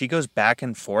episode, she goes back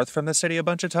and forth from the city a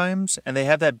bunch of times, and they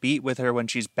have that beat with her when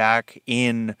she's back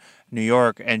in New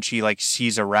York and she like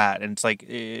sees a rat, and it's like,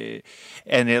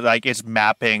 and it like it's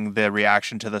mapping the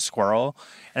reaction to the squirrel,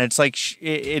 and it's like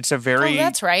it's a very. Oh,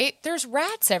 that's right. There's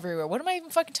rats everywhere. What am I even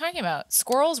fucking talking about?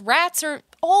 Squirrels, rats are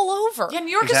all over. Yeah,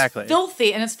 New York is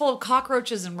filthy, and it's full of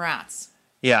cockroaches and rats.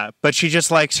 Yeah, but she just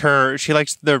likes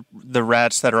the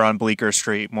rats that are on Bleecker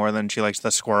Street more than she likes the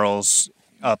squirrels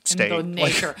upstate. In the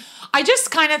nature. I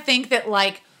just kind of think that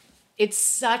like, it's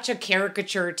such a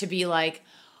caricature to be like,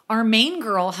 our main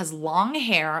girl has long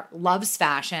hair, loves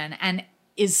fashion, and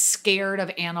is scared of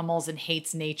animals and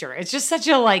hates nature. It's just such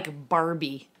a like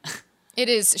Barbie. It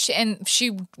is.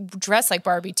 She dressed like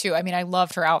Barbie too. I mean, I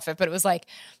loved her outfit, but it was like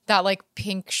that like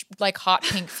pink, like hot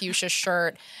pink fuchsia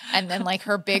shirt, and then like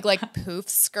her big like poof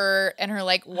skirt and her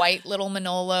like white little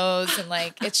Manolos, and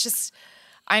like, it's just,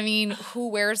 I mean, who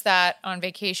wears that on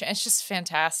vacation? It's just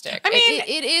fantastic. I mean,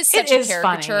 it is such a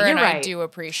caricature, and right. I do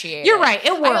appreciate it. You're right.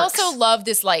 It works. I also love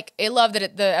this, like, I love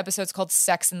that the episode's called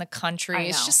Sex in the Country.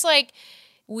 It's just like,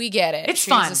 we get it. It's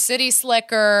fun. She's a city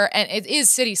slicker, and it is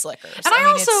city slickers. And I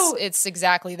also, it's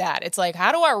exactly that. It's like,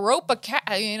 how do I rope a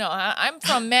cow? You know, I'm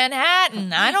from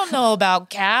Manhattan. I don't know about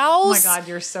cows. Oh my God,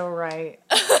 you're so right.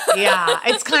 Yeah,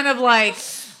 it's kind of like,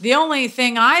 the only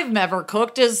thing I've ever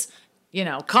cooked is, you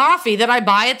know, coffee that I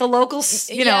buy at the local,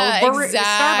 exactly.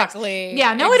 Starbucks.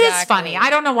 Yeah, no, it is funny. I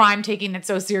don't know why I'm taking it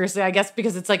so seriously. I guess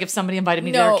because it's like, if somebody invited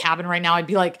me to their cabin right now, I'd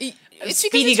be like,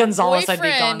 Speedy Gonzalez, I'd be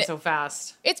gone so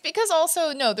fast. It's because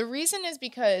also, no, the reason is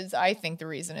because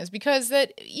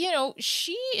that, you know,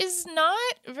 she is not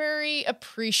very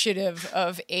appreciative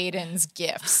of Aiden's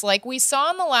gifts. Like we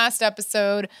saw in the last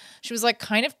episode, she was like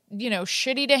kind of, you know,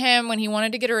 shitty to him when he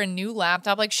wanted to get her a new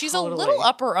laptop. Like she's a little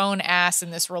up her own ass in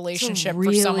this relationship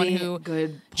for someone who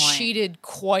cheated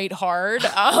quite hard.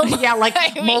 Yeah, like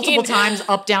multiple times,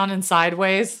 up, down, and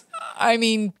sideways. I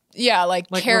mean, Yeah, like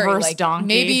Carrie, reverse like donkey.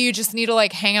 maybe you just need to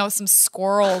like hang out with some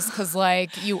squirrels because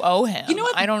like you owe him. You know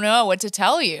what? I don't know what to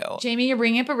tell you. Jamie, you're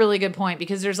bringing up a really good point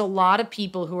because there's a lot of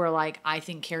people who are like, I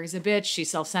think Carrie's a bitch.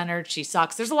 She's self-centered. She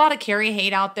sucks. There's a lot of Carrie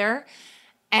hate out there.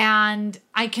 And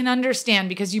I can understand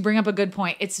because you bring up a good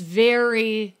point.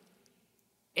 She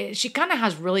kind of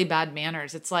has really bad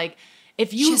manners. It's like,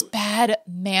 she has bad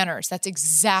manners. That's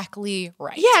exactly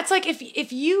right. Yeah, it's like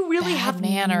if you really have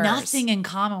manners. nothing in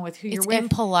common with who you're It's with.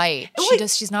 impolite.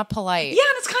 She's not polite. Yeah,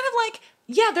 and it's kind of like,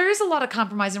 yeah, there is a lot of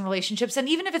compromise in relationships. And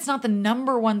even if it's not the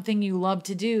number one thing you love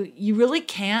to do, you really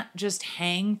can't just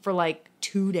hang for like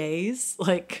 2 days.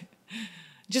 Like,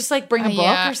 just like bring a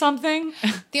book or something.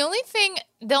 The only thing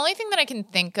that I can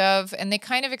think of, and they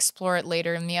kind of explore it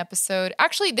later in the episode.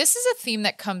 Actually, this is a theme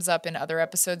that comes up in other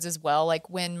episodes as well. Like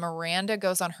when Miranda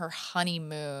goes on her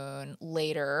honeymoon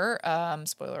later,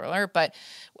 spoiler alert, but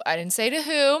I didn't say to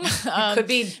whom. Could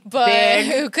be but big.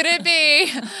 who could it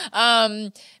be?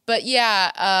 But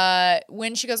yeah,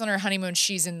 when she goes on her honeymoon,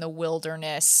 she's in the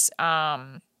wilderness.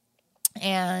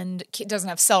 And doesn't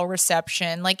have cell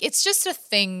reception. Like, it's just a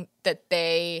thing that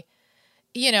they,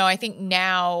 I think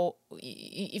now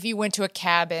if you went to a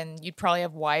cabin, you'd probably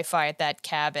have Wi-Fi at that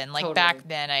cabin. Like back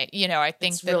then, I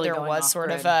think It's that really there going was off sort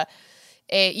grid. of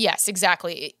yes,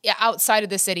 exactly. Outside of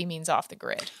the city means off the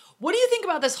grid. What do you think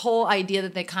about this whole idea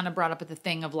that they kind of brought up at the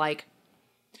thing of like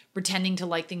pretending to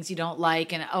like things you don't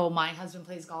like and, oh, my husband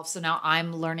plays golf, so now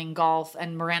I'm learning golf,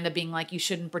 and Miranda being like, you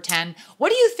shouldn't pretend. What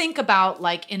do you think about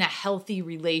like in a healthy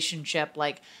relationship,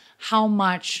 like how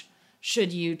much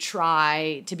should you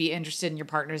try to be interested in your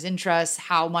partner's interests?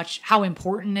 How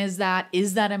important is that?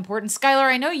 Is that important? Skylar,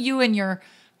 I know you and your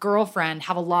girlfriend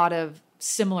have a lot of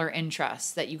similar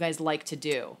interests that you guys like to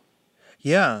do.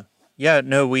 Yeah. Yeah,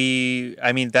 no,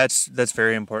 that's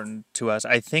very important to us.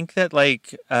 I think that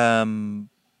like,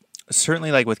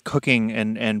 certainly like with cooking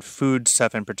and food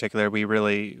stuff in particular,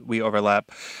 we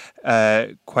overlap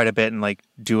quite a bit and like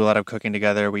do a lot of cooking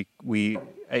together.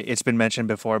 It's been mentioned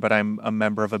before, but I'm a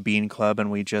member of a bean club, and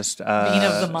we just Bean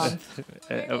of the month.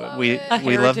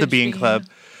 we love the bean club.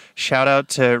 Shout out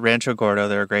to Rancho Gordo.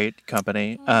 They're a great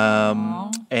company.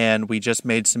 And we just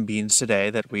made some beans today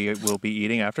that we will be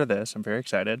eating after this. I'm very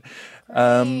excited.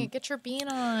 Hey, get your bean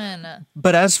on.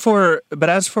 But as for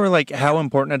like how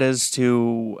important it is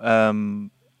to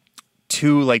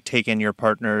like take in your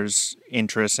partner's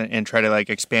interests and try to like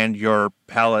expand your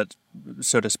palate,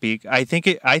 so to speak, I think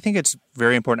it's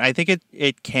very important. I think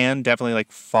it can definitely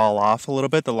like fall off a little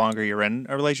bit the longer you're in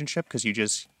a relationship, because you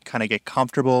just kind of get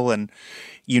comfortable and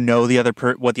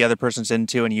what the other person's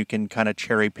into, and you can kind of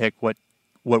cherry pick what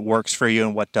works for you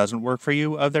and what doesn't work for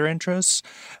you of their interests.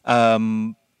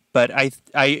 But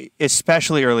I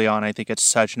especially early on, I think it's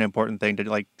such an important thing to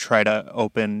like try to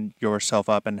open yourself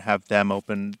up and have them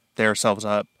open themselves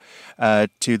up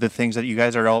to the things that you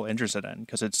guys are all interested in,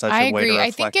 because it's such a way to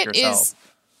reflect yourself. Is,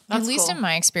 at least in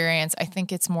my experience, I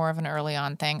think it's more of an early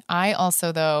on thing. I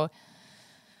also, though,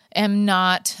 am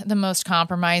not the most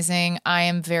compromising. I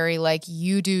am very like,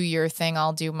 you do your thing,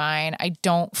 I'll do mine. I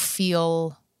don't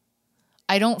feel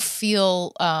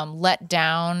let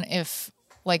down if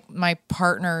like my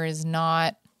partner is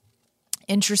not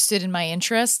interested in my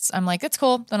interests. I'm like, that's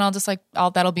cool. Then I'll just like,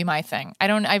 that'll be my thing.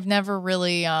 I've never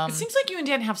really. It seems like you and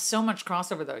Dan have so much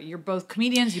crossover though. You're both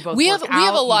comedians. You both we work have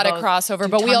out, a lot you of both crossover, do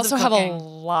but we tons also of have a cooking.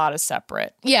 lot of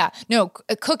separate. Yeah, no,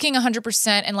 cooking 100%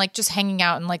 and like just hanging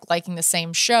out and like liking the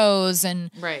same shows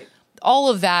and right. All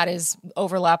of that is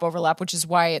overlap, which is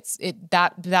why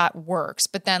that works.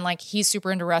 But then like he's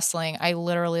super into wrestling. I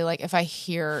literally like if I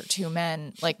hear two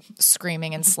men like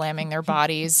screaming and slamming their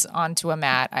bodies onto a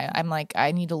mat, I'm like,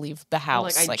 I need to leave the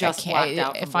house. Like, I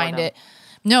can't find it.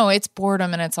 No, it's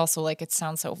boredom, and it's also like it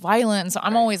sounds so violent. And so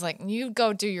I'm always like, you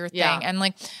go do your thing. Yeah. And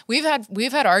like we've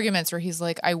had arguments where he's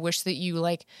like, I wish that you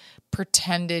like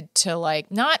pretended to like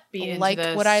not be like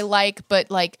into what this. I like, but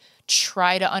like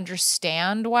try to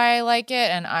understand why I like it.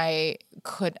 And I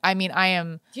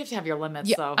am. You have to have your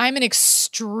limits though. I'm an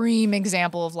extreme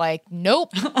example of like,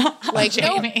 nope, like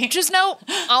Jamie. nope, just nope.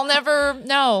 I'll never.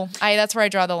 No, that's where I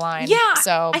draw the line. Yeah.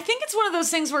 So I think it's one of those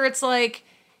things where it's like,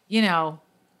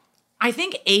 I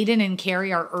think Aiden and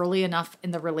Carrie are early enough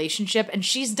in the relationship, and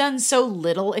she's done so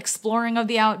little exploring of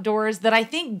the outdoors that I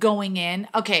think going in,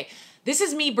 okay, this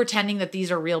is me pretending that these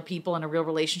are real people in a real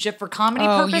relationship for comedy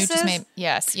purposes.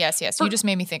 Yes. You just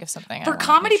made me think of something. For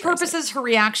comedy purposes, her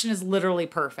reaction is literally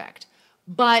perfect.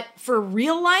 But for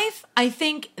real life, I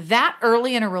think that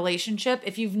early in a relationship,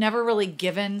 if you've never really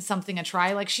given something a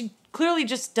try, like she clearly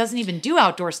just doesn't even do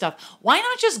outdoor stuff. Why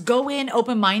not just go in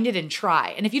open-minded and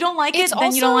try? And if you don't like it,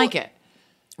 then you don't like it.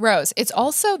 Rose, it's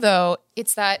also, though,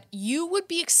 it's that you would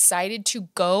be excited to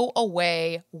go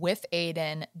away with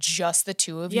Aiden, just the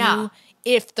two of you,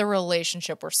 if the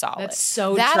relationship were solid. That's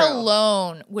so that true.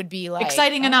 alone would be like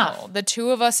exciting enough. The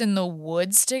two of us in the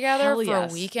woods together Hell for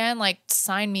yes. a weekend, like,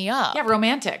 sign me up. Yeah,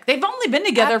 romantic. They've only been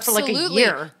together for like a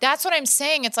year. That's what I'm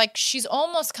saying. It's like she's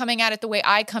almost coming at it the way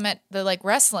I come at the like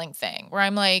wrestling thing, where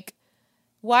I'm like,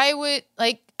 why would,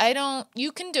 like,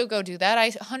 you can go do that. I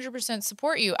 100%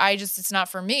 support you. it's not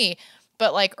for me.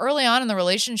 But like early on in the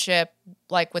relationship,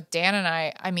 like with Dan and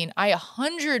I mean, I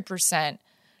 100%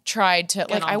 tried to,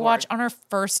 like, I watched on our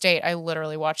first date, I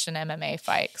literally watched an MMA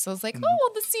fight. So I was like, oh,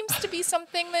 well, this seems to be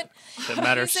something that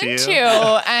matters to into. you.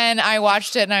 And I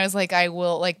watched it and I was like, I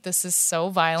will, like, this is so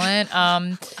violent.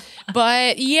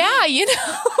 But yeah,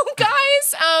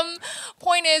 guys,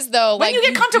 point is though, when like, you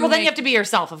get comfortable, then you have to be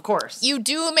yourself, of course. You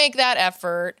do make that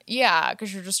effort. Yeah,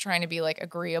 because you're just trying to be like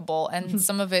agreeable, and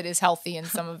some of it is healthy and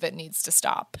some of it needs to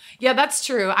stop. Yeah, that's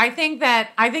true. I think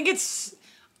it's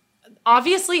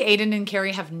obviously Aiden and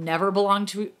Carrie have never belonged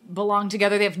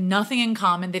together. They have nothing in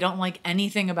common. They don't like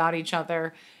anything about each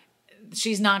other.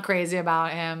 She's not crazy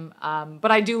about him.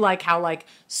 But I do like how, like,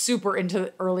 super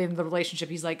early in the relationship,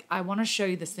 he's like, I want to show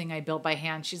you this thing I built by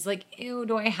hand. She's like, ew,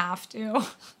 do I have to?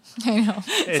 I know.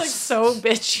 It's like so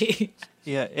bitchy.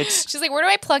 Yeah, she's like, where do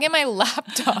I plug in my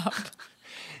laptop?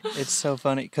 It's so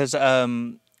funny because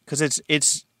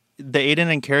it's the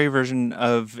Aiden and Carrie version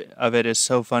of it is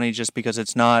so funny just because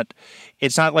it's not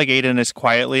like Aiden is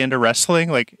quietly into wrestling.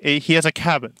 Like, he has a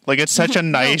cabin. Like, it's such a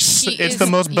nice, it's the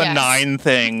most benign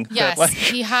thing. Yes, that, like,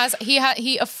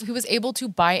 he was able to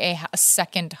buy a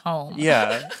second home.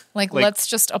 Yeah. like, let's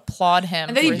just applaud him.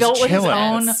 And then he built with his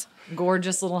own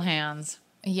gorgeous little hands.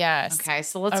 Yes. Okay,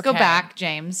 so let's go back,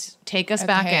 James. Take us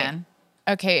back in.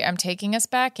 Okay, I'm taking us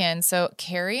back in. So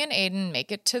Carrie and Aiden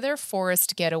make it to their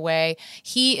forest getaway.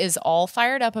 He is all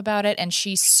fired up about it, and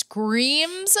she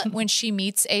screams when she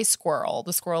meets a squirrel.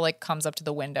 The squirrel, like, comes up to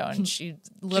the window, and she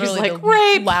literally like, the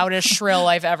rape! loudest shrill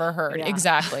I've ever heard. Yeah.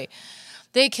 Exactly.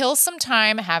 They kill some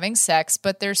time having sex,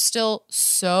 but there's still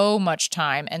so much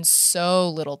time and so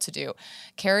little to do.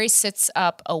 Carrie sits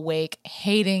up awake,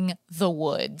 hating the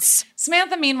woods.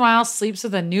 Samantha, meanwhile, sleeps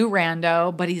with a new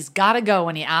rando, but he's got to go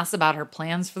when he asks about her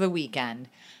plans for the weekend.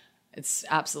 It's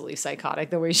absolutely psychotic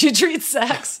the way she treats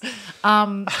sex.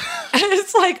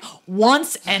 It's like,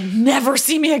 once and never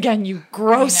see me again, you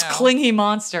gross, clingy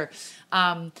monster.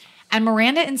 And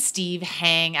Miranda and Steve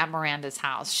hang at Miranda's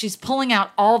house. She's pulling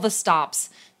out all the stops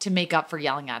to make up for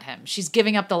yelling at him. She's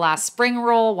giving up the last spring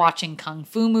roll, watching kung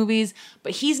fu movies,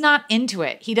 but he's not into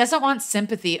it. He doesn't want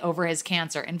sympathy over his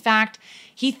cancer. In fact,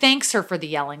 he thanks her for the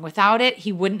yelling. Without it,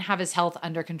 he wouldn't have his health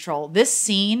under control. This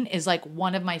scene is like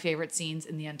one of my favorite scenes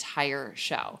in the entire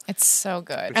show. It's so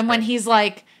good. And when he's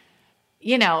like,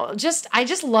 you know, I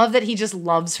just love that he just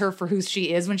loves her for who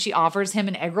she is. When she offers him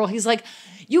an egg roll, he's like,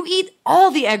 you eat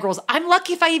all the egg rolls. I'm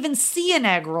lucky if I even see an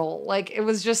egg roll. Like, it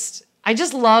was just, I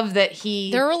just love that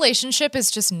their relationship is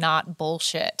just not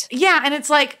bullshit. Yeah. And it's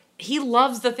like, he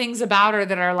loves the things about her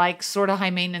that are like sort of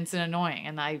high maintenance and annoying.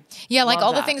 And like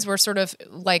all the things we're sort of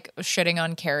like shitting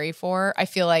on Carrie for. I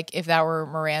feel like if that were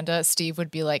Miranda, Steve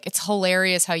would be like, it's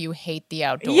hilarious how you hate the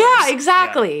outdoors. Yeah,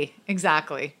 exactly. Yeah.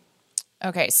 Exactly.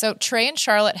 Okay, so Trey and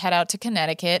Charlotte head out to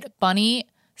Connecticut. Bunny,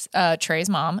 Trey's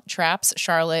mom, traps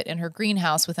Charlotte in her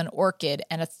greenhouse with an orchid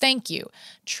and a thank you.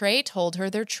 Trey told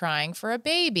her they're trying for a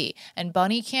baby, and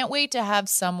Bunny can't wait to have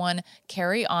someone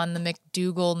carry on the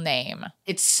McDougal name.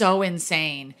 It's so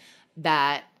insane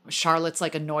that Charlotte's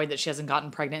like annoyed that she hasn't gotten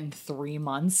pregnant in 3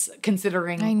 months,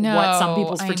 considering what some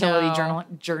people's fertility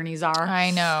journeys are.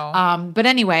 I know. But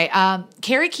anyway,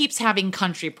 Carrie keeps having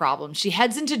country problems. She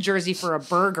heads into Jersey for a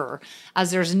burger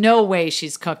as there's no way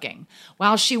she's cooking.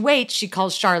 While she waits, she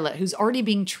calls Charlotte, who's already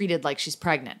being treated like she's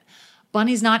pregnant.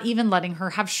 Bunny's not even letting her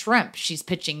have shrimp. She's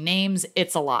pitching names.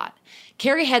 It's a lot.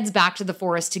 Carrie heads back to the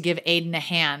forest to give Aiden a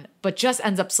hand, but just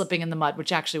ends up slipping in the mud,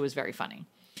 which actually was very funny.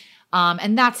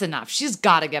 And that's enough. She's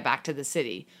got to get back to the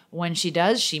city. When she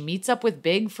does, she meets up with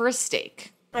Big for a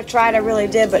steak. I tried, I really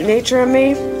did, but nature in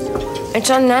me, it's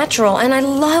unnatural. And I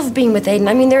love being with Aiden.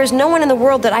 I mean, there is no one in the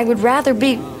world that I would rather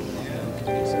be.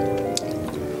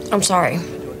 I'm sorry.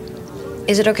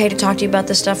 Is it okay to talk to you about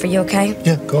this stuff? Are you okay?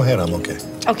 Yeah, go ahead. I'm okay.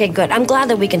 Okay, good. I'm glad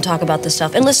that we can talk about this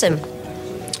stuff. And listen,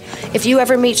 if you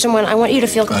ever meet someone, I want you to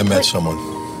feel I met someone.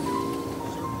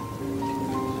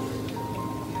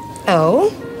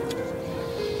 Oh?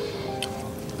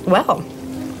 Well.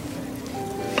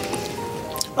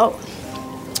 Oh.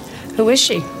 Who is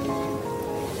she?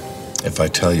 If I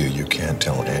tell you, you can't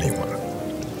tell anyone.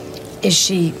 Is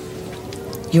she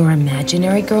your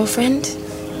imaginary girlfriend?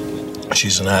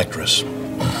 She's an actress.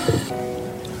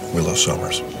 Willow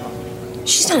Summers.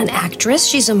 She's not an actress.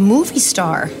 She's a movie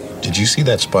star. Did you see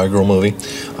that Spy Girl movie?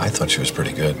 I thought she was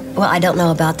pretty good. Well, I don't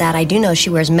know about that. I do know she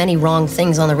wears many wrong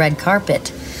things on the red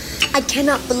carpet. I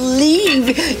cannot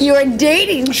believe you're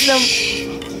dating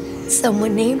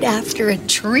someone named after a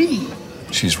tree.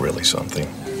 She's really something.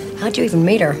 How'd you even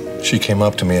meet her? She came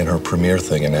up to me at her premiere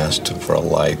thing and asked for a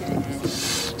light and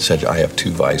said, I have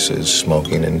 2 vices,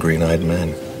 smoking and green-eyed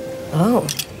men. Oh,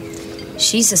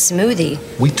 she's a smoothie.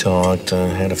 We talked,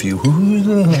 had a few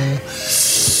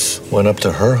went up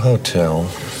to her hotel.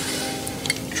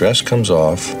 Dress comes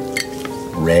off,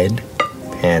 red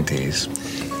panties,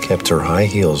 kept her high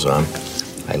heels on.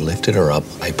 I lifted her up,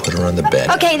 I put her on the bed.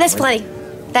 Okay, that's plenty.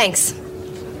 Thanks.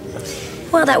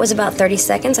 Well, that was about 30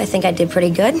 seconds. I think I did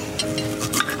pretty good.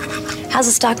 How's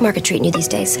the stock market treating you these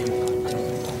days?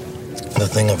 The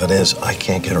thing of it is, I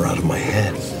can't get her out of my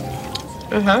head.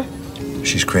 Uh-huh.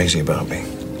 She's crazy about me.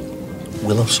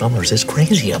 Willow Summers is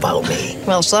crazy about me.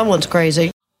 Well, someone's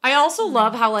crazy. I also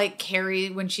love how, like, Carrie,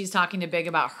 when she's talking to Big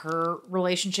about her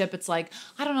relationship, it's like,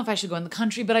 I don't know if I should go in the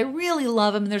country, but I really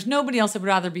love him, and there's nobody else I'd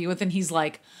rather be with. And he's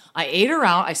like, I ate her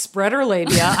out, I spread her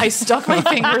labia, I stuck my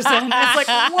fingers in. And it's like,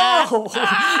 whoa.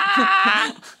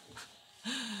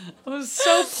 It was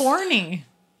so porny.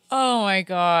 Oh, my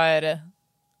God.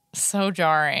 So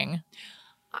jarring.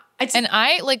 And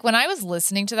I, like, when I was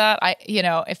listening to that,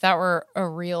 if that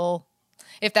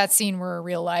scene were a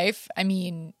real life, I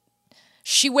mean,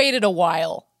 she waited a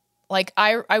while. Like,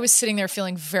 I was sitting there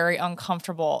feeling very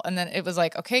uncomfortable. And then it was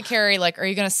like, okay, Carrie, like, are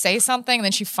you going to say something? And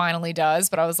then she finally does.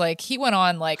 But I was like, he went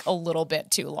on, like, a little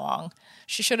bit too long.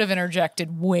 She should have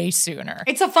interjected way sooner.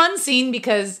 It's a fun scene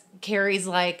because Carrie's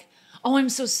like, oh, I'm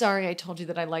so sorry I told you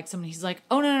that I liked someone. He's like,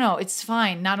 oh, no, it's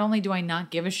fine. Not only do I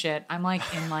not give a shit, I'm like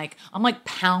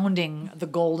pounding the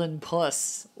golden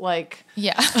puss. Like,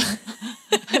 yeah.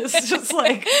 It's just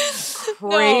like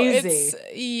crazy.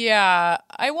 Yeah.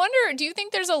 I wonder, do you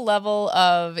think there's a level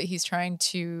of he's trying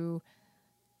to,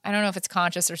 I don't know if it's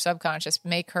conscious or subconscious,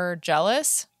 make her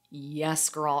jealous? Yes,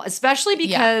 girl. Especially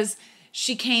because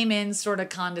she came in sort of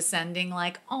condescending,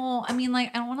 like, oh, I mean,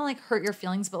 like, I don't want to, like, hurt your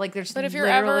feelings, but, like, there's if you're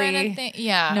ever in a thing,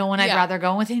 no one I'd rather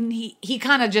go with. And he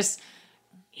kind of just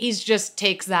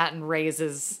takes that and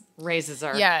raises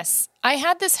her. Yes. I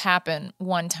had this happen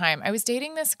one time. I was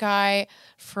dating this guy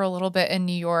for a little bit in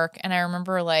New York, and I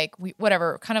remember, like,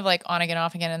 kind of, like, on again,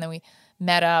 off again, and then we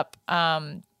met up,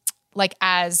 like,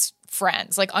 as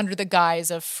friends, like under the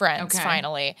guise of friends,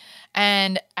 finally.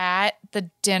 And at the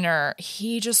dinner,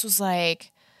 he just was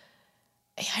like,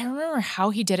 I remember how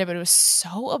he did it, but it was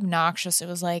so obnoxious. It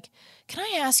was like, can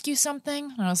I ask you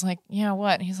something? And I was like, yeah,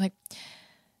 what? And he's like,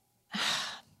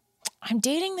 I'm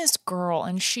dating this girl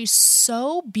and she's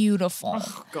so beautiful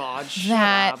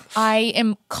that I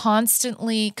am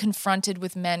constantly confronted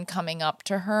with men coming up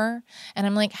to her. And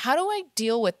I'm like, how do I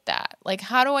deal with that? Like,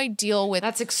 how do I deal with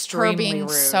That's extremely her being rude.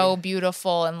 so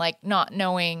beautiful and like not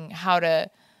knowing how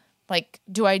to, like,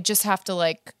 do I just have to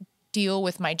like deal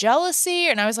with my jealousy?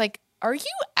 And I was like, are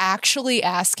you actually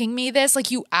asking me this? Like,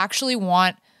 you actually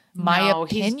want my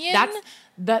opinion?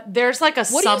 There's like a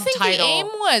what subtitle. What do you think the aim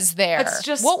was there? It's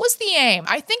just, what was the aim?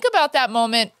 I think about that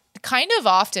moment kind of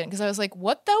often because I was like,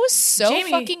 what? That was so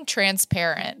Jamie, fucking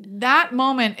transparent. That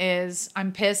moment is,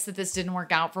 I'm pissed that this didn't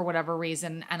work out for whatever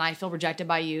reason and I feel rejected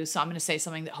by you, so I'm going to say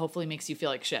something that hopefully makes you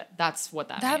feel like shit. That's what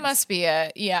that means. That must be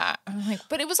it. Yeah. I'm like,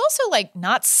 but it was also like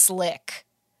not slick.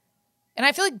 And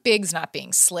I feel like Big's not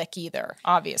being slick either,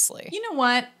 obviously. You know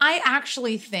what? I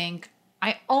actually think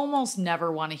I almost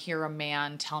never want to hear a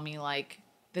man tell me like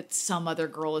that some other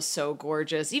girl is so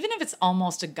gorgeous, even if it's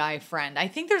almost a guy friend. I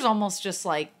think there's almost just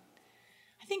like,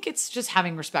 I think it's just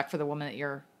having respect for the woman that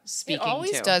you're speaking to. It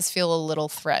always does feel a little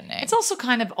threatening. It's also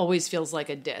kind of always feels like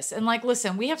a diss. And like,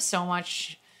 listen, we have so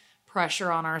much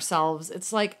pressure on ourselves.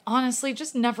 It's like, honestly,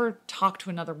 just never talk to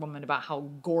another woman about how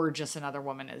gorgeous another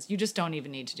woman is. You just don't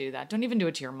even need to do that. Don't even do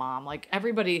it to your mom. Like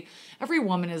every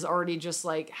woman is already just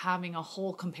like having a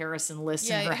whole comparison list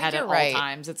in her head at all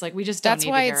times. It's like, we just don't need to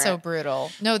hear it. That's why it's so brutal.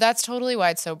 No, that's totally why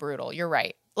it's so brutal. You're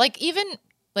right. Like even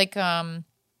like, I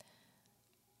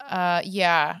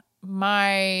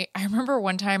remember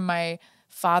one time my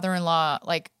father-in-law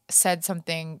like said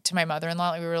something to my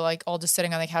mother-in-law. We were like all just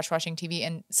sitting on the couch watching TV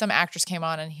and some actress came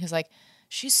on and he was like,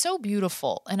 she's so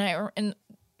beautiful. And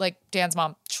like Dan's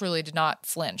mom truly did not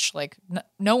flinch. Like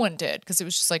no one did. Cause it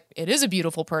was just like, it is a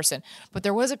beautiful person. But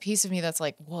there was a piece of me that's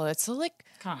like, well, it's so like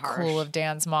kind of cool of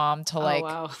Dan's mom to like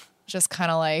just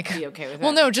kind of like be okay with it.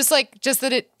 Well, no, just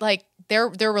that it like their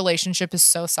relationship is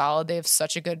so solid. They have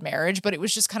such a good marriage, but it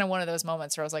was just kind of one of those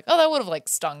moments where I was like, oh, that would have like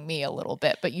stung me a little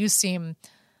bit. But you seem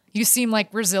like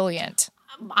resilient.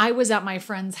 I was at my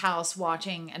friend's house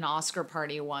watching an Oscar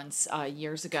party once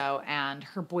years ago, and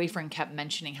her boyfriend kept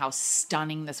mentioning how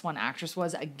stunning this one actress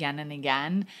was again and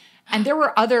again. And there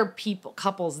were other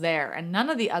couples there, and none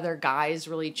of the other guys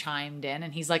really chimed in.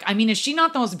 And he's like, I mean, is she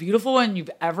not the most beautiful one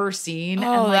you've ever seen?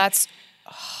 Oh, and like, that's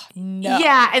no.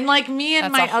 Yeah, and like me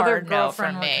and That's my a other hard no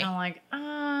girlfriend from were me. kind of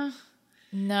like,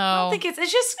 No. I don't think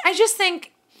it's just, I just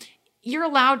think you're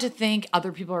allowed to think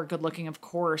other people are good looking. Of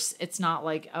course, it's not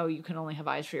like, oh, you can only have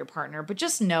eyes for your partner, but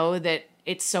just know that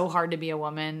it's so hard to be a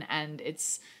woman and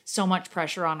it's so much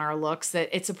pressure on our looks that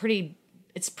it's pretty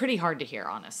hard to hear,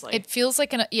 honestly. It feels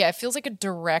like it feels like a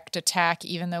direct attack,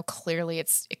 even though clearly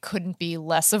it couldn't be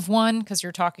less of one because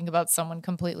you're talking about someone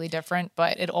completely different,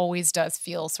 but it always does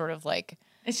feel sort of like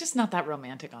it's just not that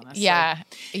romantic, honestly. Yeah,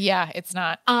 it's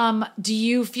not. Do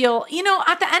you feel,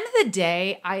 at the end of the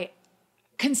day,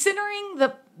 considering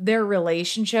their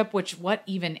relationship, which what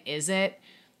even is it?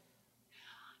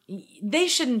 They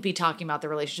shouldn't be talking about their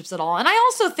relationships at all. And I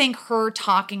also think her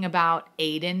talking about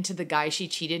Aiden to the guy she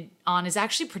cheated on is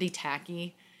actually pretty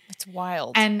tacky. It's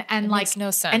wild. And it like makes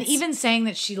no sense. And even saying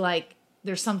that she like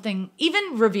there's something,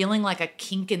 even revealing like a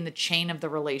kink in the chain of the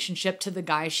relationship to the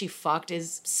guy she fucked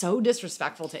is so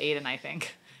disrespectful to Aiden, I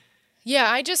think. Yeah,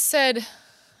 I just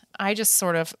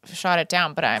sort of shot it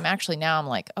down, but I'm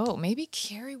like, oh, maybe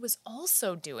Carrie was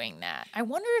also doing that. I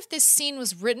wonder if this scene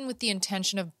was written with the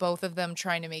intention of both of them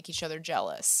trying to make each other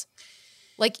jealous.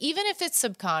 Like, even if it's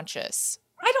subconscious.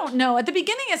 I don't know. At the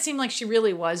beginning, it seemed like she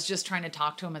really was just trying to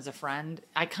talk to him as a friend.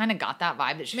 I kind of got that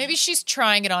vibe that maybe she's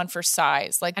trying it on for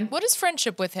size. Like, what does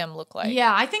friendship with him look like?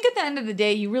 Yeah, I think at the end of the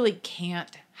day, you really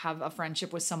can't have a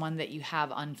friendship with someone that you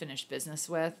have unfinished business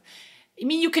with. I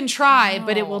mean, you can try,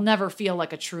 but it will never feel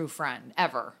like a true friend,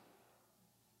 ever.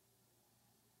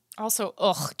 Also,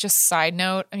 just side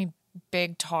note, I mean,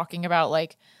 big talking about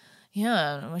like,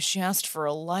 yeah, she asked for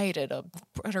a light at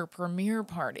her premiere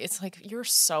party. It's like, you're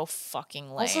so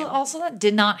fucking lame. Also, that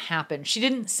did not happen. She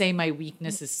didn't say my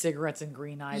weakness is cigarettes and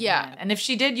green eyes. Yeah. Man. And if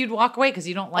she did, you'd walk away because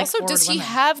you don't like Also, does he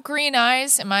have green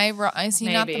eyes? Am I wrong? Is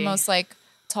he not the most like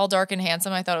tall, dark, and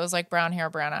handsome? I thought it was like brown hair,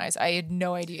 brown eyes. I had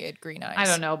no idea he had green eyes. I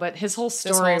don't know, but his whole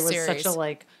story was such a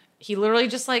like, he literally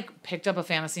just like picked up a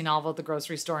fantasy novel at the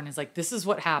grocery store and he's like, this is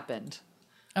what happened.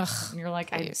 Ugh, and you're like,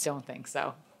 please. I don't think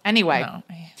so. Anyway. No,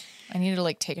 I need to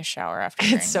like take a shower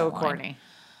after. It's so corny.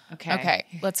 Okay,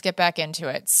 let's get back into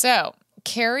it. So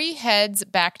Carrie heads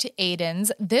back to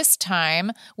Aiden's, this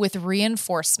time with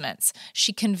reinforcements.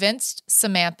 She convinced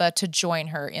Samantha to join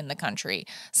her in the country.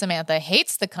 Samantha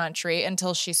hates the country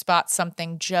until she spots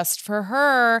something just for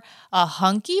her, a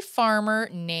hunky farmer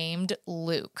named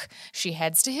Luke. She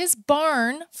heads to his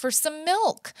barn for some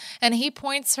milk, and he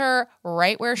points her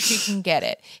right where she can get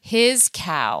it, his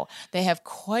cow. They have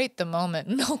quite the moment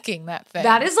milking that thing.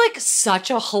 That is like such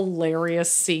a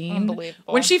hilarious scene.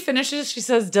 Unbelievable. When she finishes, she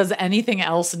says, does anything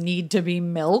else need to be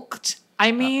milked?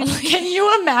 I mean, can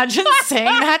you imagine saying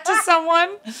that to someone?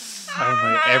 Oh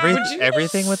my,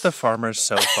 everything with the farmer is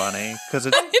so funny because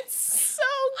it's so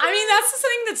good. I mean, that's the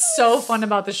thing that's so fun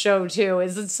about the show too,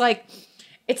 is it's like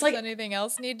does anything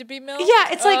else need to be milked?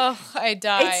 Yeah, it's like I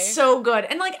die. It's so good.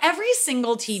 And like every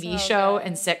single TV show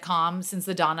and sitcom since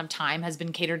the dawn of time has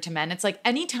been catered to men. It's like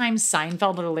anytime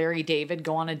Seinfeld or Larry David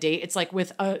go on a date, it's like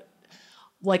with a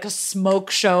smoke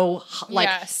show, like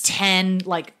 10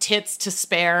 like tits to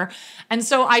spare. And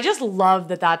so I just love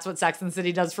that that's what Sex and the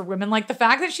City does for women. Like the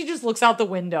fact that she just looks out the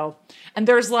window and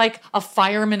there's like a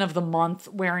fireman of the month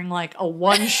wearing like a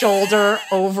one shoulder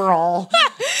overall.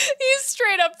 He's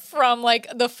straight up from like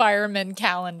the fireman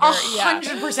calendar.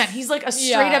 100%. He's like a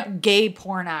straight up gay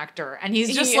porn actor. And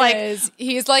he's just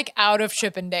he's like out of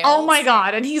Chippendales. Oh my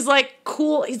God. And he's like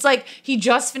cool. He's like, he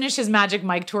just finished his Magic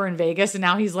Mike tour in Vegas and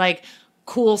now he's like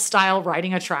cool style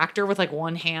riding a tractor with like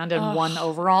one hand and one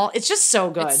overall. It's just so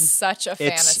good. It's such a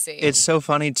fantasy. It's so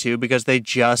funny too because they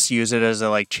just use it as a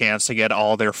like chance to get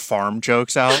all their farm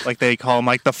jokes out. Like they call him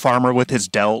like the farmer with his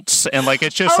delts, and like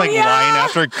it's just line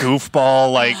after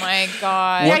goofball. Like, oh my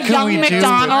God, what can young we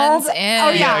McDonald. do?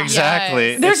 Yeah,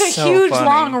 exactly. There's it's a so huge funny.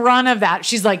 long run of that.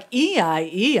 She's like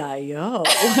E-I-E-I-O.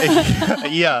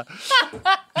 Yeah.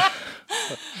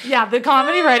 Yeah, the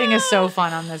comedy writing is so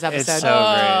fun on this episode. It's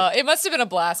so great. It must have been a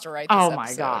blast to write this Oh episode.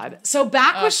 my God. So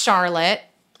back with Charlotte,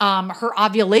 her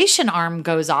ovulation arm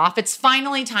goes off. It's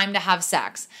finally time to have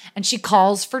sex. And she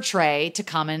calls for Trey to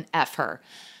come and F her.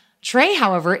 Trey,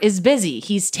 however, is busy.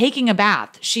 He's taking a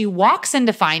bath. She walks in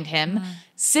to find him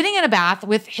sitting in a bath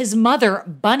with his mother,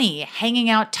 Bunny, hanging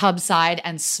out tubside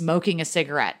and smoking a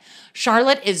cigarette.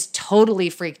 Charlotte is totally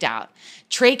freaked out.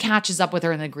 Trey catches up with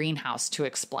her in the greenhouse to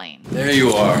explain. There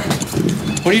you are.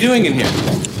 What are you doing in here?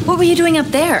 What were you doing up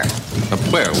there? Up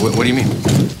where? What do you mean?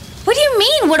 What do you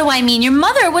mean, what do I mean? Your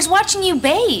mother was watching you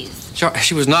bathe.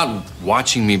 She was not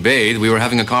watching me bathe. We were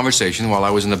having a conversation while I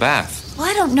was in the bath. Well,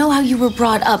 I don't know how you were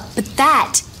brought up, but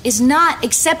that is not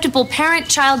acceptable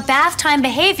parent-child bath time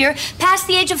behavior past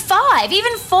the age of 5,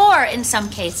 even 4 in some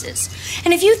cases.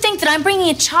 And if you think that I'm bringing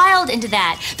a child into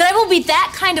that I will be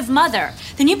that kind of mother,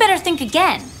 then you better think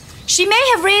again. She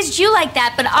may have raised you like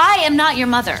that, but I am not your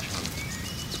mother.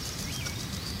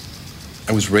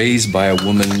 I was raised by a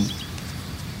woman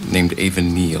named Ava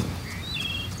Neal.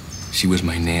 She was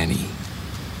my nanny.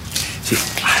 See,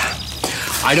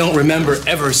 I don't remember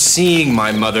ever seeing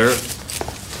my mother,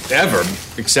 ever,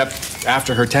 except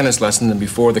after her tennis lesson and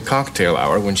before the cocktail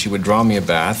hour when she would draw me a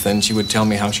bath and she would tell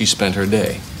me how she spent her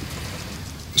day.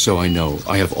 So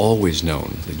I have always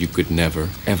known that you could never,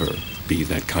 ever be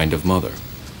that kind of mother.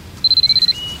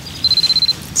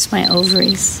 It's my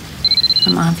ovaries.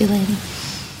 I'm ovulating.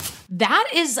 That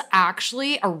is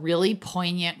actually a really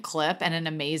poignant clip and an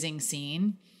amazing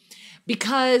scene.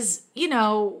 Because,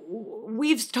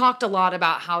 we've talked a lot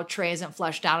about how Trey isn't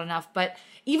fleshed out enough, but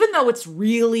even though it's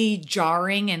really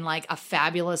jarring and like a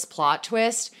fabulous plot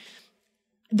twist,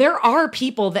 there are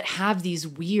people that have these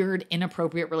weird,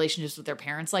 inappropriate relationships with their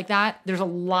parents like that. There's a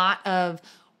lot of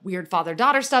weird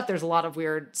father-daughter stuff. There's a lot of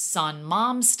weird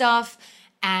son-mom stuff.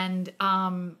 And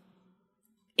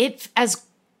it,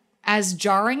 as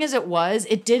jarring as it was,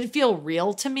 it did feel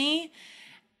real to me.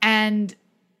 And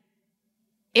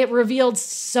it revealed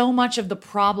so much of the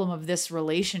problem of this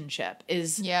relationship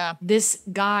is this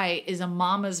guy is a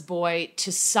mama's boy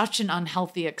to such an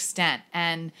unhealthy extent.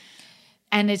 And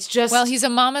it's just... Well, he's a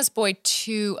mama's boy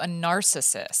to a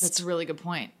narcissist. That's a really good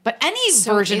point. But any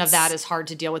version of that is hard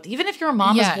to deal with. Even if you're a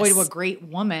mama's boy to a great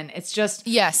woman, it's just...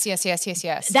 Yes.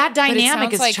 That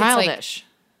dynamic is childish.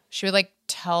 She would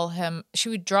tell him, she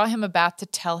would draw him a bath to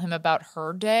tell him about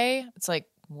her day. It's like,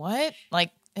 what?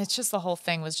 It's just the whole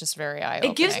thing was just very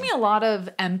eye-opening. It gives me a lot of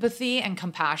empathy and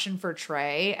compassion for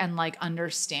Trey and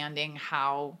understanding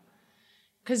how,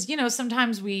 because,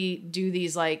 sometimes we do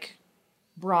these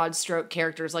broad stroke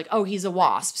characters oh, he's a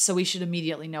wasp, so we should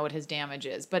immediately know what his damage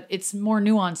is. But it's more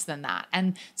nuanced than that.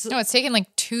 And so, no, it's taken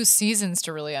 2 seasons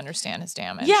to really understand his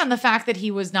damage. Yeah, and the fact that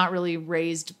he was not really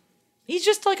raised... He's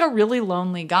just a really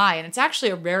lonely guy. And it's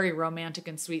actually a very romantic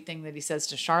and sweet thing that he says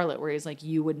to Charlotte, where he's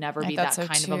you would never be that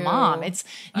kind of a mom.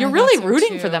 You're really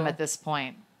rooting for them at this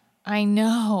point. I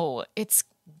know. It's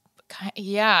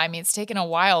taken a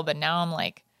while, but now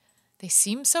I'm they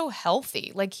seem so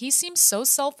healthy. He seems so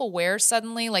self-aware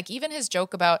suddenly. Even his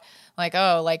joke about I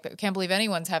can't believe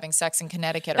anyone's having sex in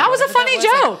Connecticut. That was a funny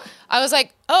joke. I was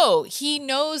oh, he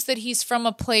knows that he's from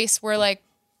a place where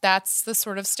that's the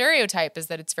sort of stereotype, is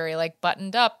that it's very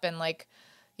buttoned up and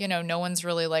no one's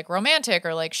really romantic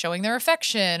or showing their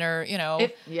affection or,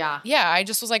 Yeah, I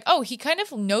just was oh, he kind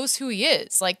of knows who he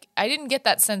is. I didn't get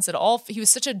that sense at all. He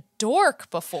was such a dork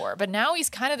before, but now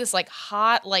he's kind of this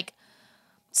hot,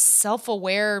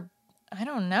 self-aware, I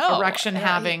don't know. Erection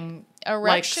having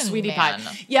sweetie man.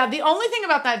 pie. Yeah, the only thing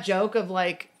about that joke of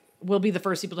we'll be the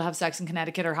first people to have sex in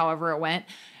Connecticut or however it went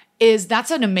is that's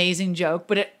an amazing joke,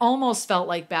 but it almost felt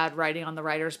like bad writing on the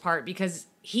writer's part because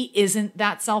he isn't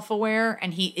that self-aware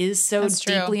and he is so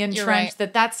deeply entrenched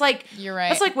that's You're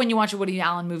right. That's when you watch a Woody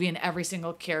Allen movie and every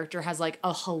single character has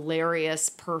a hilarious,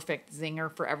 perfect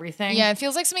zinger for everything. Yeah, it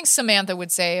feels like something Samantha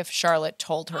would say if Charlotte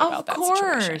told her about that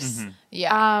situation. Mm-hmm.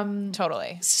 Yeah,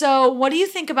 totally. So what do you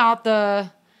think about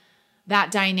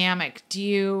that dynamic?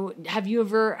 Have you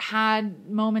ever had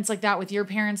moments like that with your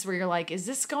parents where you're is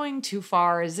this going too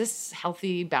far? Is this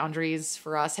healthy boundaries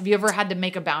for us? Have you ever had to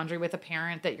make a boundary with a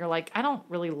parent that you're I don't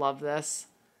really love this?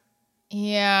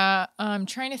 Yeah, I'm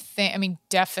trying to think. I mean,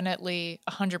 definitely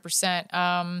 100%.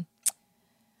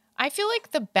 I feel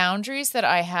the boundaries that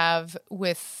I have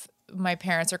with my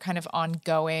parents are kind of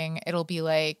ongoing. It'll be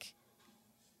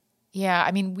yeah,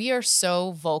 I mean, we are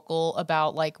so vocal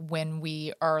about when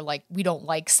we are we don't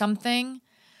like something.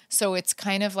 So it's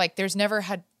kind of there's never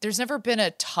been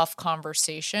a tough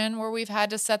conversation where we've had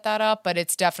to set that up, but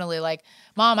it's definitely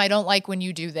Mom, I don't like when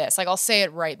you do this. I'll say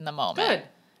it right in the moment. Good.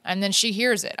 And then she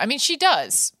hears it. I mean, she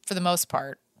does for the most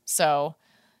part. So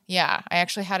yeah, I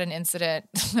actually had an incident,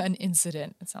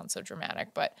 it sounds so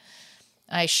dramatic, but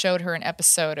I showed her an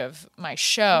episode of my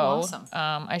show. Oh, awesome.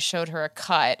 I showed her a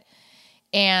cut.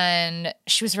 And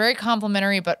she was very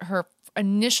complimentary, but her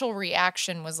initial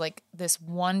reaction was like this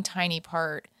one tiny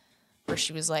part where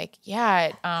she was like,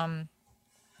 yeah,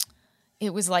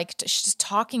 it was like she's just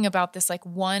talking about this like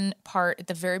one part at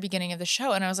the very beginning of the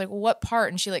show. And I was like, well, what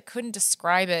part? And she like couldn't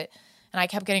describe it. And I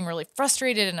kept getting really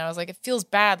frustrated. And I was like, it feels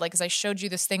bad. Like, cause I showed you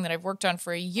this thing that I've worked on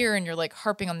for a year and you're like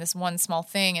harping on this one small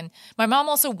thing. And my mom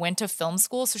also went to film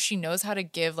school. So she knows how to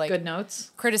give like good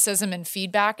notes, criticism and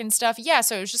feedback and stuff. Yeah.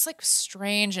 So it was just like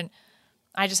strange. And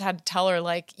I just had to tell her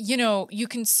like, you know, you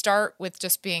can start with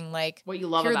just being like, what you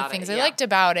love here are about the things it. I liked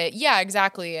about it. Yeah,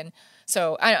 exactly. And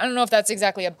so I don't know if that's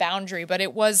exactly a boundary, but I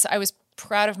was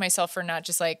proud of myself for not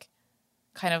just like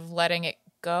kind of letting it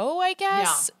go, I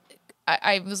guess. Yeah.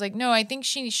 I was like, no, I think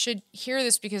she should hear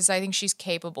this because I think she's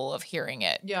capable of hearing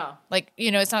it. Yeah. Like,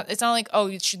 you know, it's not like, oh,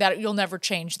 that you'll never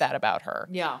change that about her.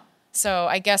 Yeah. So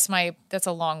I guess that's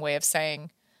a long way of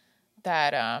saying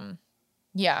that,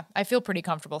 yeah, I feel pretty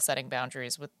comfortable setting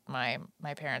boundaries with my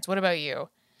parents. What about you?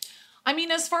 I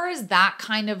mean, as far as that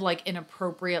kind of like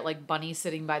inappropriate, like bunny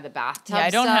sitting by the bathtub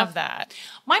I don't stuff, have that.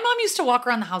 My mom used to walk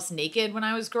around the house naked when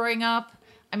I was growing up.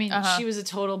 I mean, she was a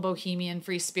total bohemian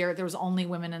free spirit. There was only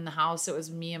women in the house. It was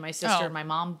me and my sister and my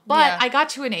mom. But I got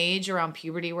to an age around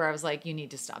puberty where I was like, you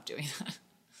need to stop doing that.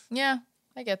 Yeah,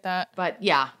 I get that. But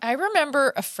yeah. I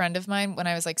remember a friend of mine when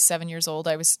I was like 7 years old,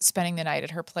 I was spending the night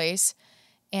at her place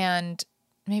and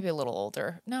maybe a little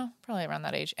older. No, probably around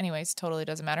that age. Anyways, totally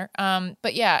doesn't matter.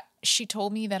 But yeah, she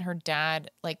told me that her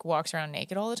dad like walks around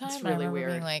naked all the time. It's really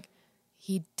weird. Being like,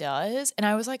 he does? And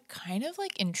I was like kind of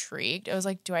like intrigued. I was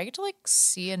like, do I get to like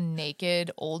see a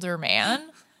naked older man?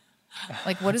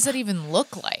 Like, what does that even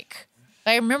look like?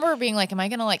 I remember being like, am I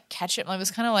going to like catch it? I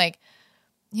was kind of like,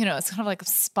 you know, it's kind of like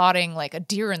spotting like a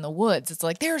deer in the woods. It's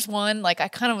like, there's one. Like I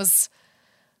kind of was,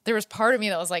 there was part of me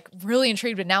that was like really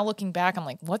intrigued. But now looking back, I'm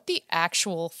like, what the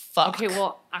actual fuck? Okay,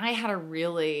 well, I had a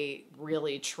really,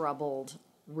 really troubled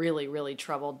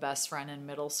best friend in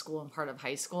middle school and part of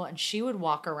high school, and she would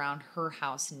walk around her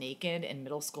house naked in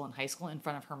middle school and high school in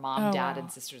front of her mom, dad, and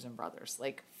sisters and brothers.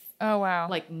 Like, oh wow,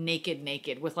 like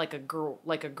naked with like a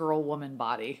girl woman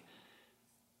body.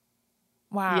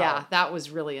 Wow. Yeah, that was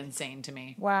really insane to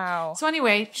me. Wow. So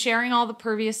anyway, sharing all the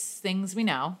pervious things we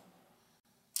know.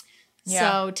 Yeah.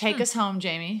 So take us home,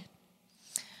 Jamie.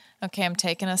 Okay, I'm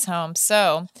taking us home.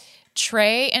 So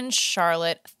Trey and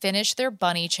Charlotte finish their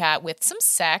bunny chat with some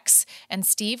sex, and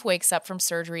Steve wakes up from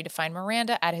surgery to find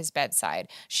Miranda at his bedside.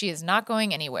 She is not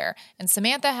going anywhere, and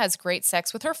Samantha has great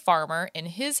sex with her farmer in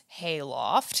his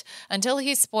hayloft until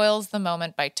he spoils the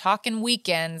moment by talking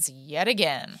weekends yet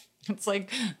again. It's like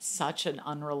such an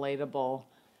unrelatable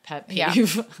pet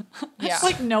peeve. Yeah. It's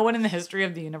like no one in the history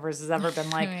of the universe has ever been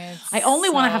like, I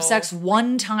only want to have sex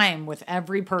one time with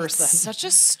every person. It's such a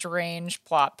strange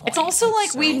plot point. It's also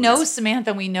like we know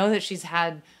Samantha, we know that she's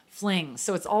had flings,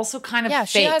 so it's also kind of fake.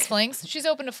 She has flings. She's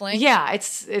open to flings. Yeah, it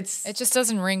just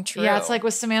doesn't ring true. Yeah, it's like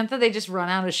with Samantha, they just run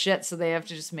out of shit, so they have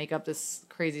to just make up this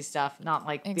crazy stuff. Not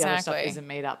like the other stuff isn't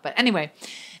made up. But anyway,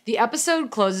 the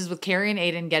episode closes with Carrie and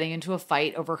Aiden getting into a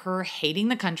fight over her hating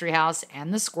the country house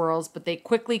and the squirrels, but they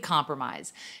quickly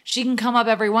compromise. She can come up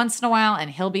every once in a while,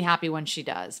 and he'll be happy when she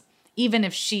does, even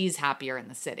if she's happier in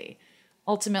the city.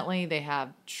 Ultimately, they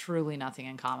have truly nothing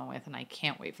in common with, and I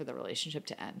can't wait for the relationship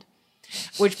to end.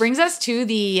 Which brings us to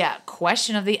the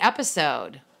question of the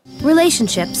episode.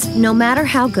 Relationships, no matter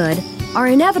how good, are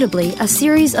inevitably a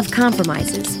series of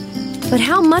compromises. But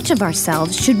how much of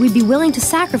ourselves should we be willing to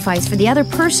sacrifice for the other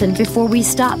person before we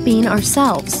stop being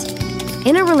ourselves?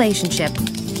 In a relationship,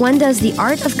 when does the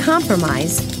art of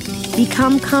compromise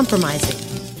become compromising?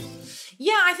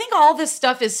 Yeah, I think all this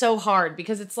stuff is so hard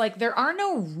because it's like there are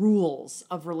no rules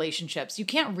of relationships. You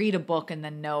can't read a book and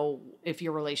then know if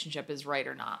your relationship is right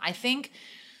or not. I think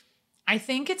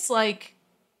it's like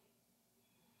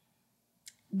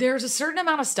there's a certain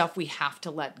amount of stuff we have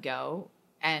to let go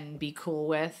and be cool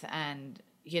with and,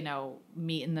 you know,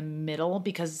 meet in the middle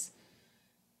because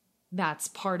that's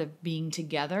part of being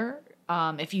together.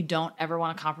 If you don't ever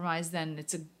want to compromise, then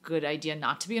it's a good idea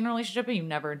not to be in a relationship and you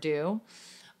never do.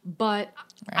 But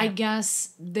I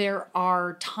guess there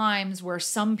are times where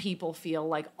some people feel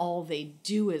like all they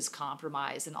do is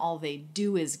compromise and all they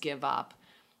do is give up.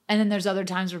 And then there's other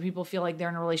times where people feel like they're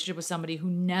in a relationship with somebody who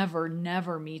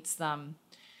never meets them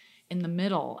in the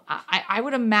middle. I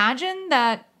would imagine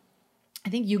that, I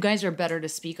think you guys are better to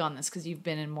speak on this because you've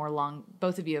been in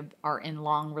both of you are in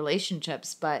long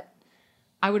relationships, but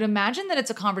I would imagine that it's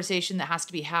a conversation that has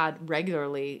to be had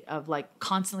regularly of like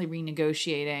constantly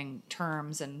renegotiating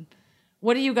terms. And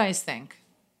what do you guys think?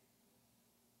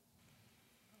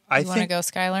 You want to go,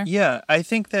 Skylar? Yeah, I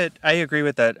think that I agree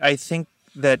with that. I think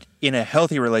that in a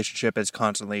healthy relationship is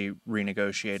constantly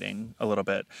renegotiating a little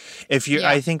bit.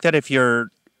 I think that if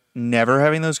you're never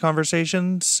having those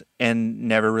conversations and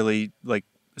never really like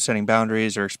setting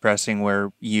boundaries or expressing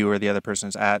where you or the other person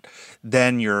is at,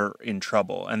 then you're in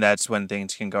trouble, and that's when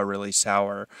things can go really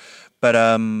sour. But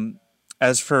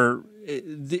as for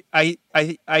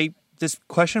this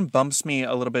question bumps me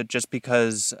a little bit just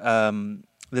because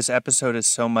this episode is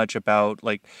so much about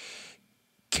like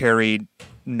Carrie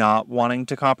not wanting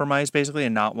to compromise basically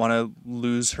and not want to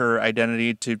lose her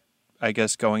identity to, I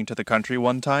guess, going to the country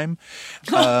one time.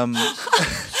 That's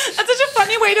such a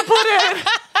funny way to put it.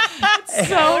 It's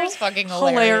so fucking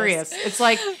hilarious. It's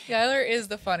like Skylar is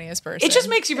the funniest person. It just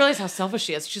makes you realize how selfish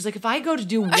she is. She's like, if I go to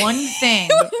do one thing,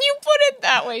 you put it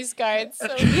that way, Sky. It's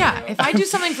so yeah. If I do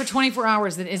something for 24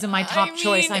 hours that isn't my top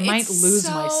choice, I might lose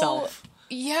myself.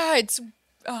 Yeah, it's.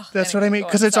 That's what I mean,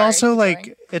 because it's also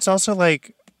like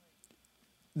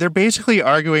they're basically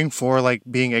arguing for like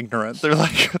being ignorant. They're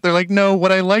like, no,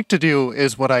 what I like to do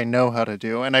is what I know how to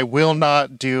do, and I will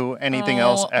not do anything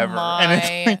else ever. My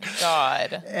and it's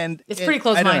God, and it's pretty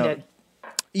close-minded.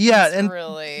 Yeah, it's and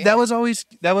really... that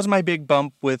was my big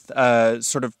bump with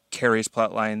sort of Carrie's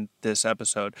plotline this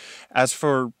episode. As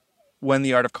for when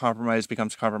the art of compromise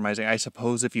becomes compromising, I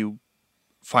suppose if you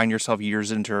find yourself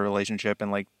years into a relationship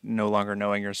and like no longer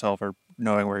knowing yourself or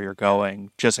knowing where you're going,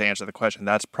 just to answer the question,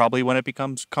 that's probably when it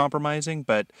becomes compromising.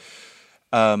 But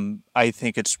I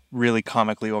think it's really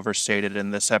comically overstated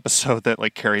in this episode that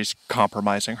like Carrie's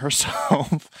compromising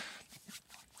herself.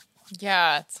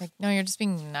 Yeah, it's like, no, you're just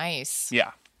being nice.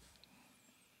 Yeah.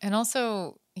 And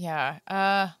also, yeah.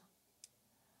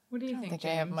 What do you think, I don't think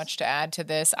James? I have much to add to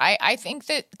this. I think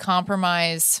that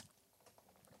compromise...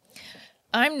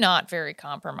 I'm not very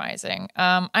compromising.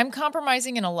 I'm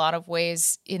compromising in a lot of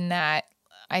ways in that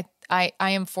I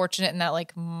am fortunate in that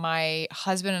like my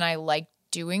husband and I like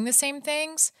doing the same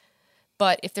things,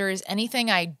 but if there is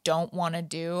anything I don't want to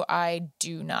do, I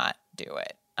do not do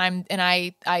it.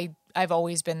 I've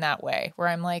always been that way where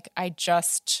I'm like, I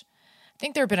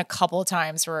think there have been a couple of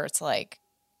times where it's like,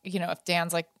 you know, if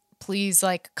Dan's like, please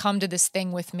like come to this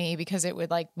thing with me because it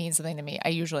would like mean something to me, I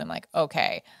usually am like,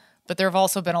 okay. But there have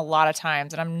also been a lot of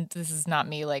times, and this is not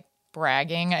me like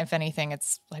bragging. If anything,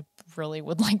 it's I really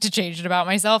would like to change it about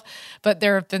myself. But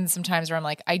there have been some times where I'm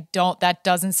like, that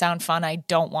doesn't sound fun. I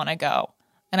don't want to go.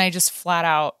 And I just flat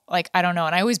out, like, I don't know.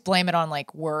 And I always blame it on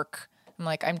like work. I'm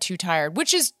like, I'm too tired,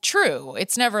 which is true.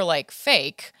 It's never like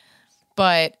fake,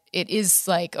 but it is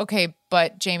like, okay,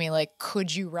 but Jamie, like,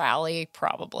 could you rally?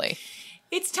 Probably.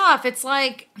 It's tough. It's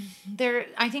like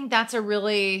I think that's a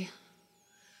really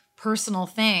personal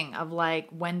thing of like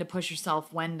when to push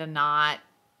yourself, when to not,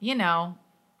 you know,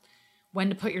 when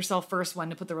to put yourself first, when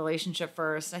to put the relationship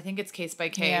first. I think it's case by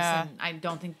case. Yeah. And I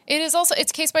don't think it is also,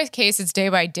 it's case by case. It's day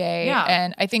by day. Yeah.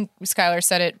 And I think Skylar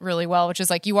said it really well, which is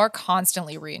like, you are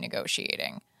constantly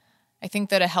renegotiating. I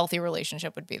think that a healthy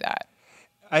relationship would be that.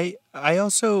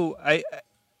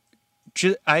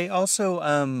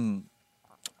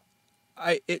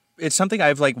 It's something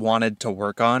I've like wanted to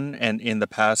work on, and in the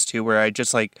past too, where I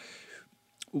just like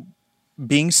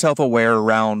being self-aware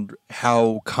around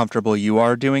how comfortable you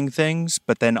are doing things,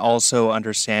 but then also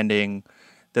understanding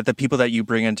that the people that you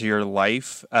bring into your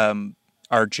life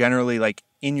are generally like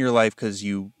in your life because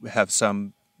you have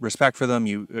some respect for them,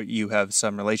 you have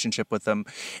some relationship with them,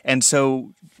 and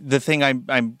so the thing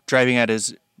I'm driving at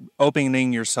is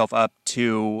opening yourself up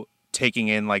to taking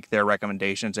in like their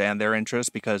recommendations and their interests,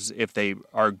 because if they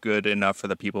are good enough for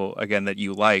the people again that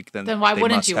you like, then why they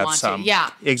wouldn't must you have want some. to? Yeah,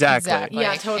 exactly.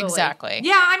 Yeah, totally. Exactly.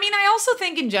 Yeah, I mean, I also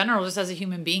think in general, just as a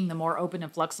human being, the more open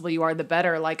and flexible you are, the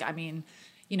better. Like, I mean,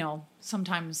 you know,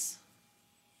 sometimes.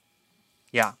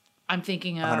 Yeah. I'm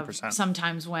thinking of 100%.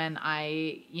 Sometimes when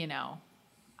I don't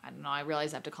know, I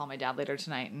realize I have to call my dad later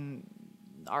tonight, and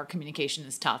our communication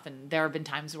is tough. And there have been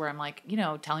times where I'm like, you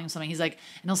know, telling him something, he's like,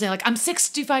 and he'll say like, I'm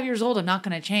 65 years old, I'm not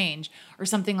going to change, or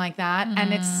something like that. Mm-hmm.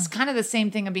 And it's kind of the same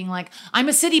thing of being like, I'm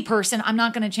a city person, I'm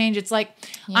not going to change. It's like,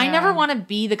 I never want to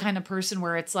be the kind of person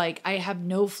where it's like, I have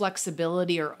no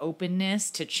flexibility or openness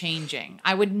to changing.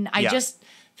 I just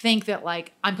think that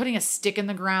like, I'm putting a stick in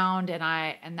the ground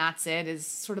and that's it, is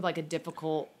sort of like a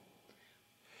difficult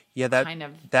kind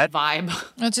of vibe.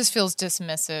 It just feels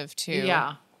dismissive too.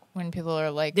 Yeah. When people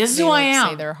are like, this is who I am.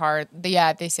 Say they're hard.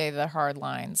 They say the hard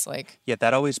lines. Like, yeah,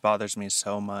 that always bothers me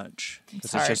so much,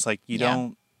 because it's just like you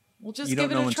don't. Well, just you give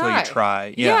don't it know a until try. you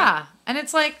try. Yeah, and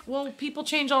it's like, well, people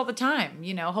change all the time.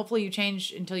 You know, hopefully you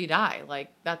change until you die. Like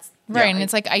that's right, and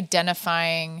it's like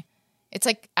identifying It's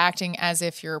like acting as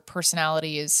if your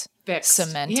personality is Fixed.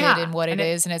 cemented Yeah, in what it and it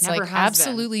is. And it's never like, has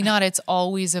absolutely not. It's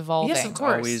always evolving. Yes, of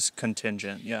course. Always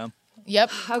contingent, yeah.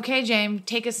 Yep. Okay, James,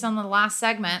 take us on the last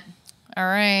segment. All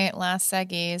right, last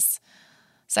seggies.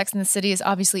 Sex and the City is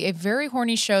obviously a very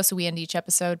horny show, so we end each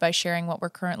episode by sharing what we're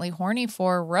currently horny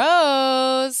for.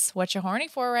 Rose, what you horny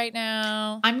for right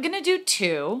now? I'm going to do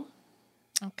 2.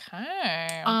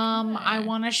 Okay. I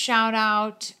want to shout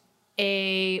out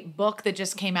a book that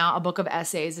just came out, a book of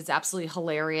essays. It's absolutely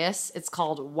hilarious. It's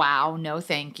called Wow, No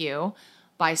Thank You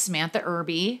by Samantha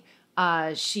Irby.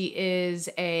 She is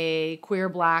a queer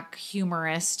Black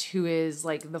humorist who is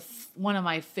like one of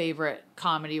my favorite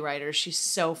comedy writers. She's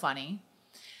so funny.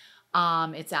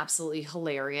 It's absolutely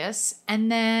hilarious.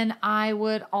 And then I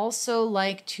would also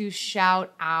like to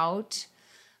shout out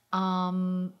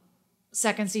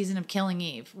second season of Killing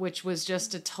Eve, which was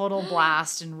just a total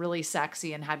blast and really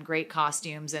sexy and had great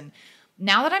costumes. And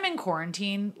now that I'm in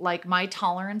quarantine, like my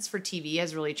tolerance for TV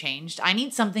has really changed. I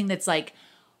need something that's like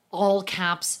all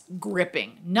caps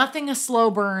gripping. Nothing a slow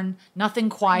burn, nothing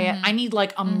quiet. I need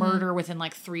like a murder within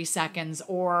like 3 seconds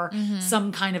or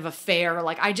some kind of affair.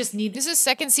 Like I just need... This is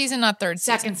second season, not third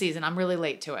season. Second season. I'm really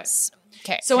late to it.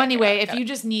 Okay. So anyway, if you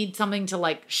just need something to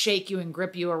like shake you and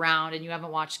grip you around and you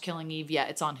haven't watched Killing Eve yet,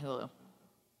 it's on Hulu.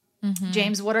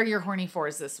 James, what are your horny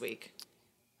fours this week?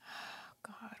 Oh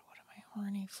God, what am I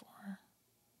horny for?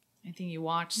 Anything you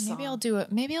watch? Maybe I'll do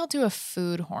it. Maybe I'll do a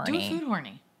food horny. Do a food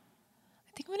horny.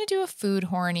 I think I'm gonna do a food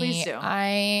horny. Please do.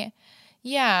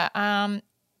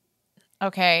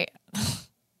 Okay.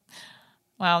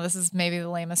 Wow, this is maybe the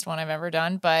lamest one I've ever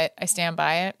done, but I stand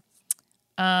by it.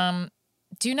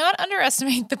 Do not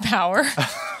underestimate the power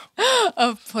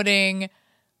of putting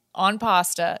on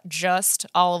pasta just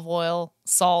olive oil,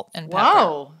 salt, and pepper.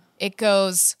 Whoa. It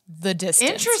goes the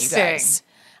distance. Interesting. You guys.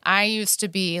 I used to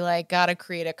be like, gotta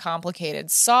create a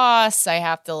complicated sauce. I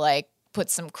have to like put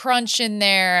some crunch in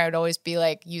there. I would always be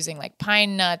like using like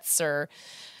pine nuts or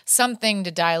something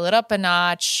to dial it up a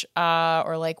notch,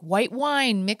 or like white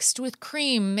wine mixed with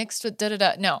cream, mixed with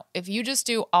da-da-da. No, if you just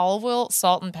do olive oil,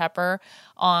 salt, and pepper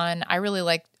on, I really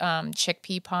like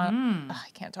chickpea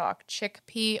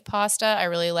pasta. I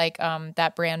really like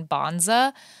that brand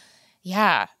Bonza.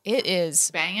 Yeah, it is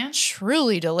banging,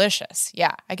 truly delicious.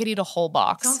 Yeah, I could eat a whole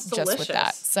box just with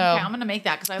that. So okay, I'm gonna make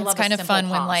that because I love. It's kind of fun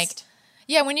pasta. when like.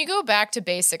 Yeah, when you go back to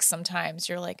basics sometimes,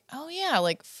 you're like, oh yeah,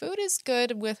 like food is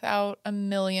good without a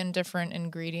million different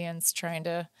ingredients trying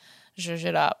to zhuzh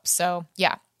it up. So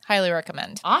yeah, highly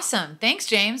recommend. Awesome. Thanks,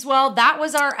 James. Well, that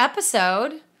was our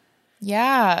episode.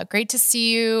 Yeah, great to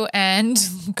see you. And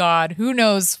God, who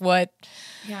knows what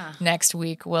next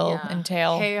week will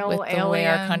entail with the way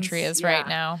our country is right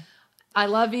now. I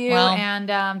love you,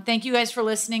 and thank you guys for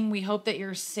listening. We hope that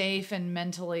you're safe and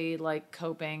mentally like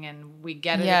coping, and we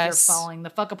get it if you're falling the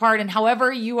fuck apart. And however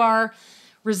you are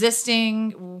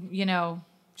resisting, you know,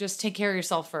 just take care of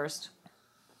yourself first.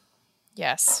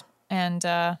 Yes, and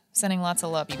sending lots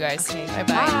of love, you guys. Okay, bye.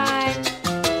 Bye.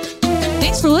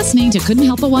 Thanks for listening to Couldn't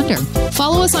Help But Wonder.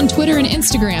 Follow us on Twitter and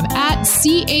Instagram at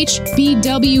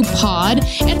CHBWPod,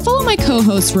 and follow my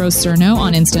co-host Rose Cerno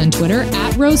on Insta and Twitter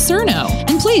at Rose Cerno.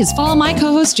 And please follow my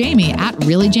co-host Jamie at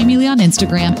Really Jamie Lee on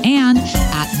Instagram and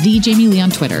at The Jamie Lee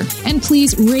on Twitter. And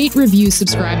please rate, review,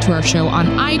 subscribe to our show on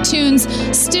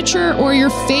iTunes, Stitcher, or your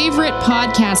favorite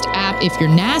podcast app. If you're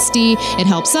nasty, it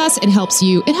helps us, it helps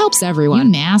you, it helps everyone.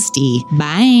 You nasty.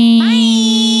 Bye.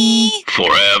 Bye.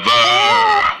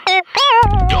 Forever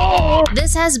Dog.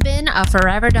 This has been a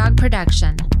Forever Dog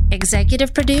production.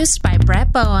 Executive produced by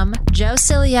Brett Boehm, Joe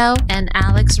Cilio, and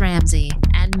Alex Ramsey,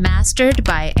 and mastered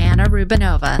by Anna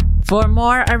Rubinova. For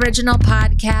more original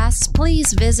podcasts,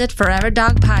 please visit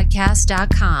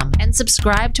foreverdogpodcast.com and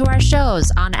subscribe to our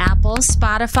shows on Apple,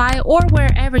 Spotify, or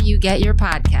wherever you get your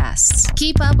podcasts.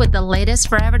 Keep up with the latest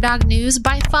Forever Dog news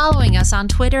by following us on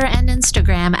Twitter and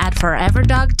Instagram at Forever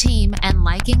Dog Team and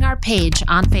liking our page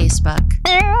on Facebook.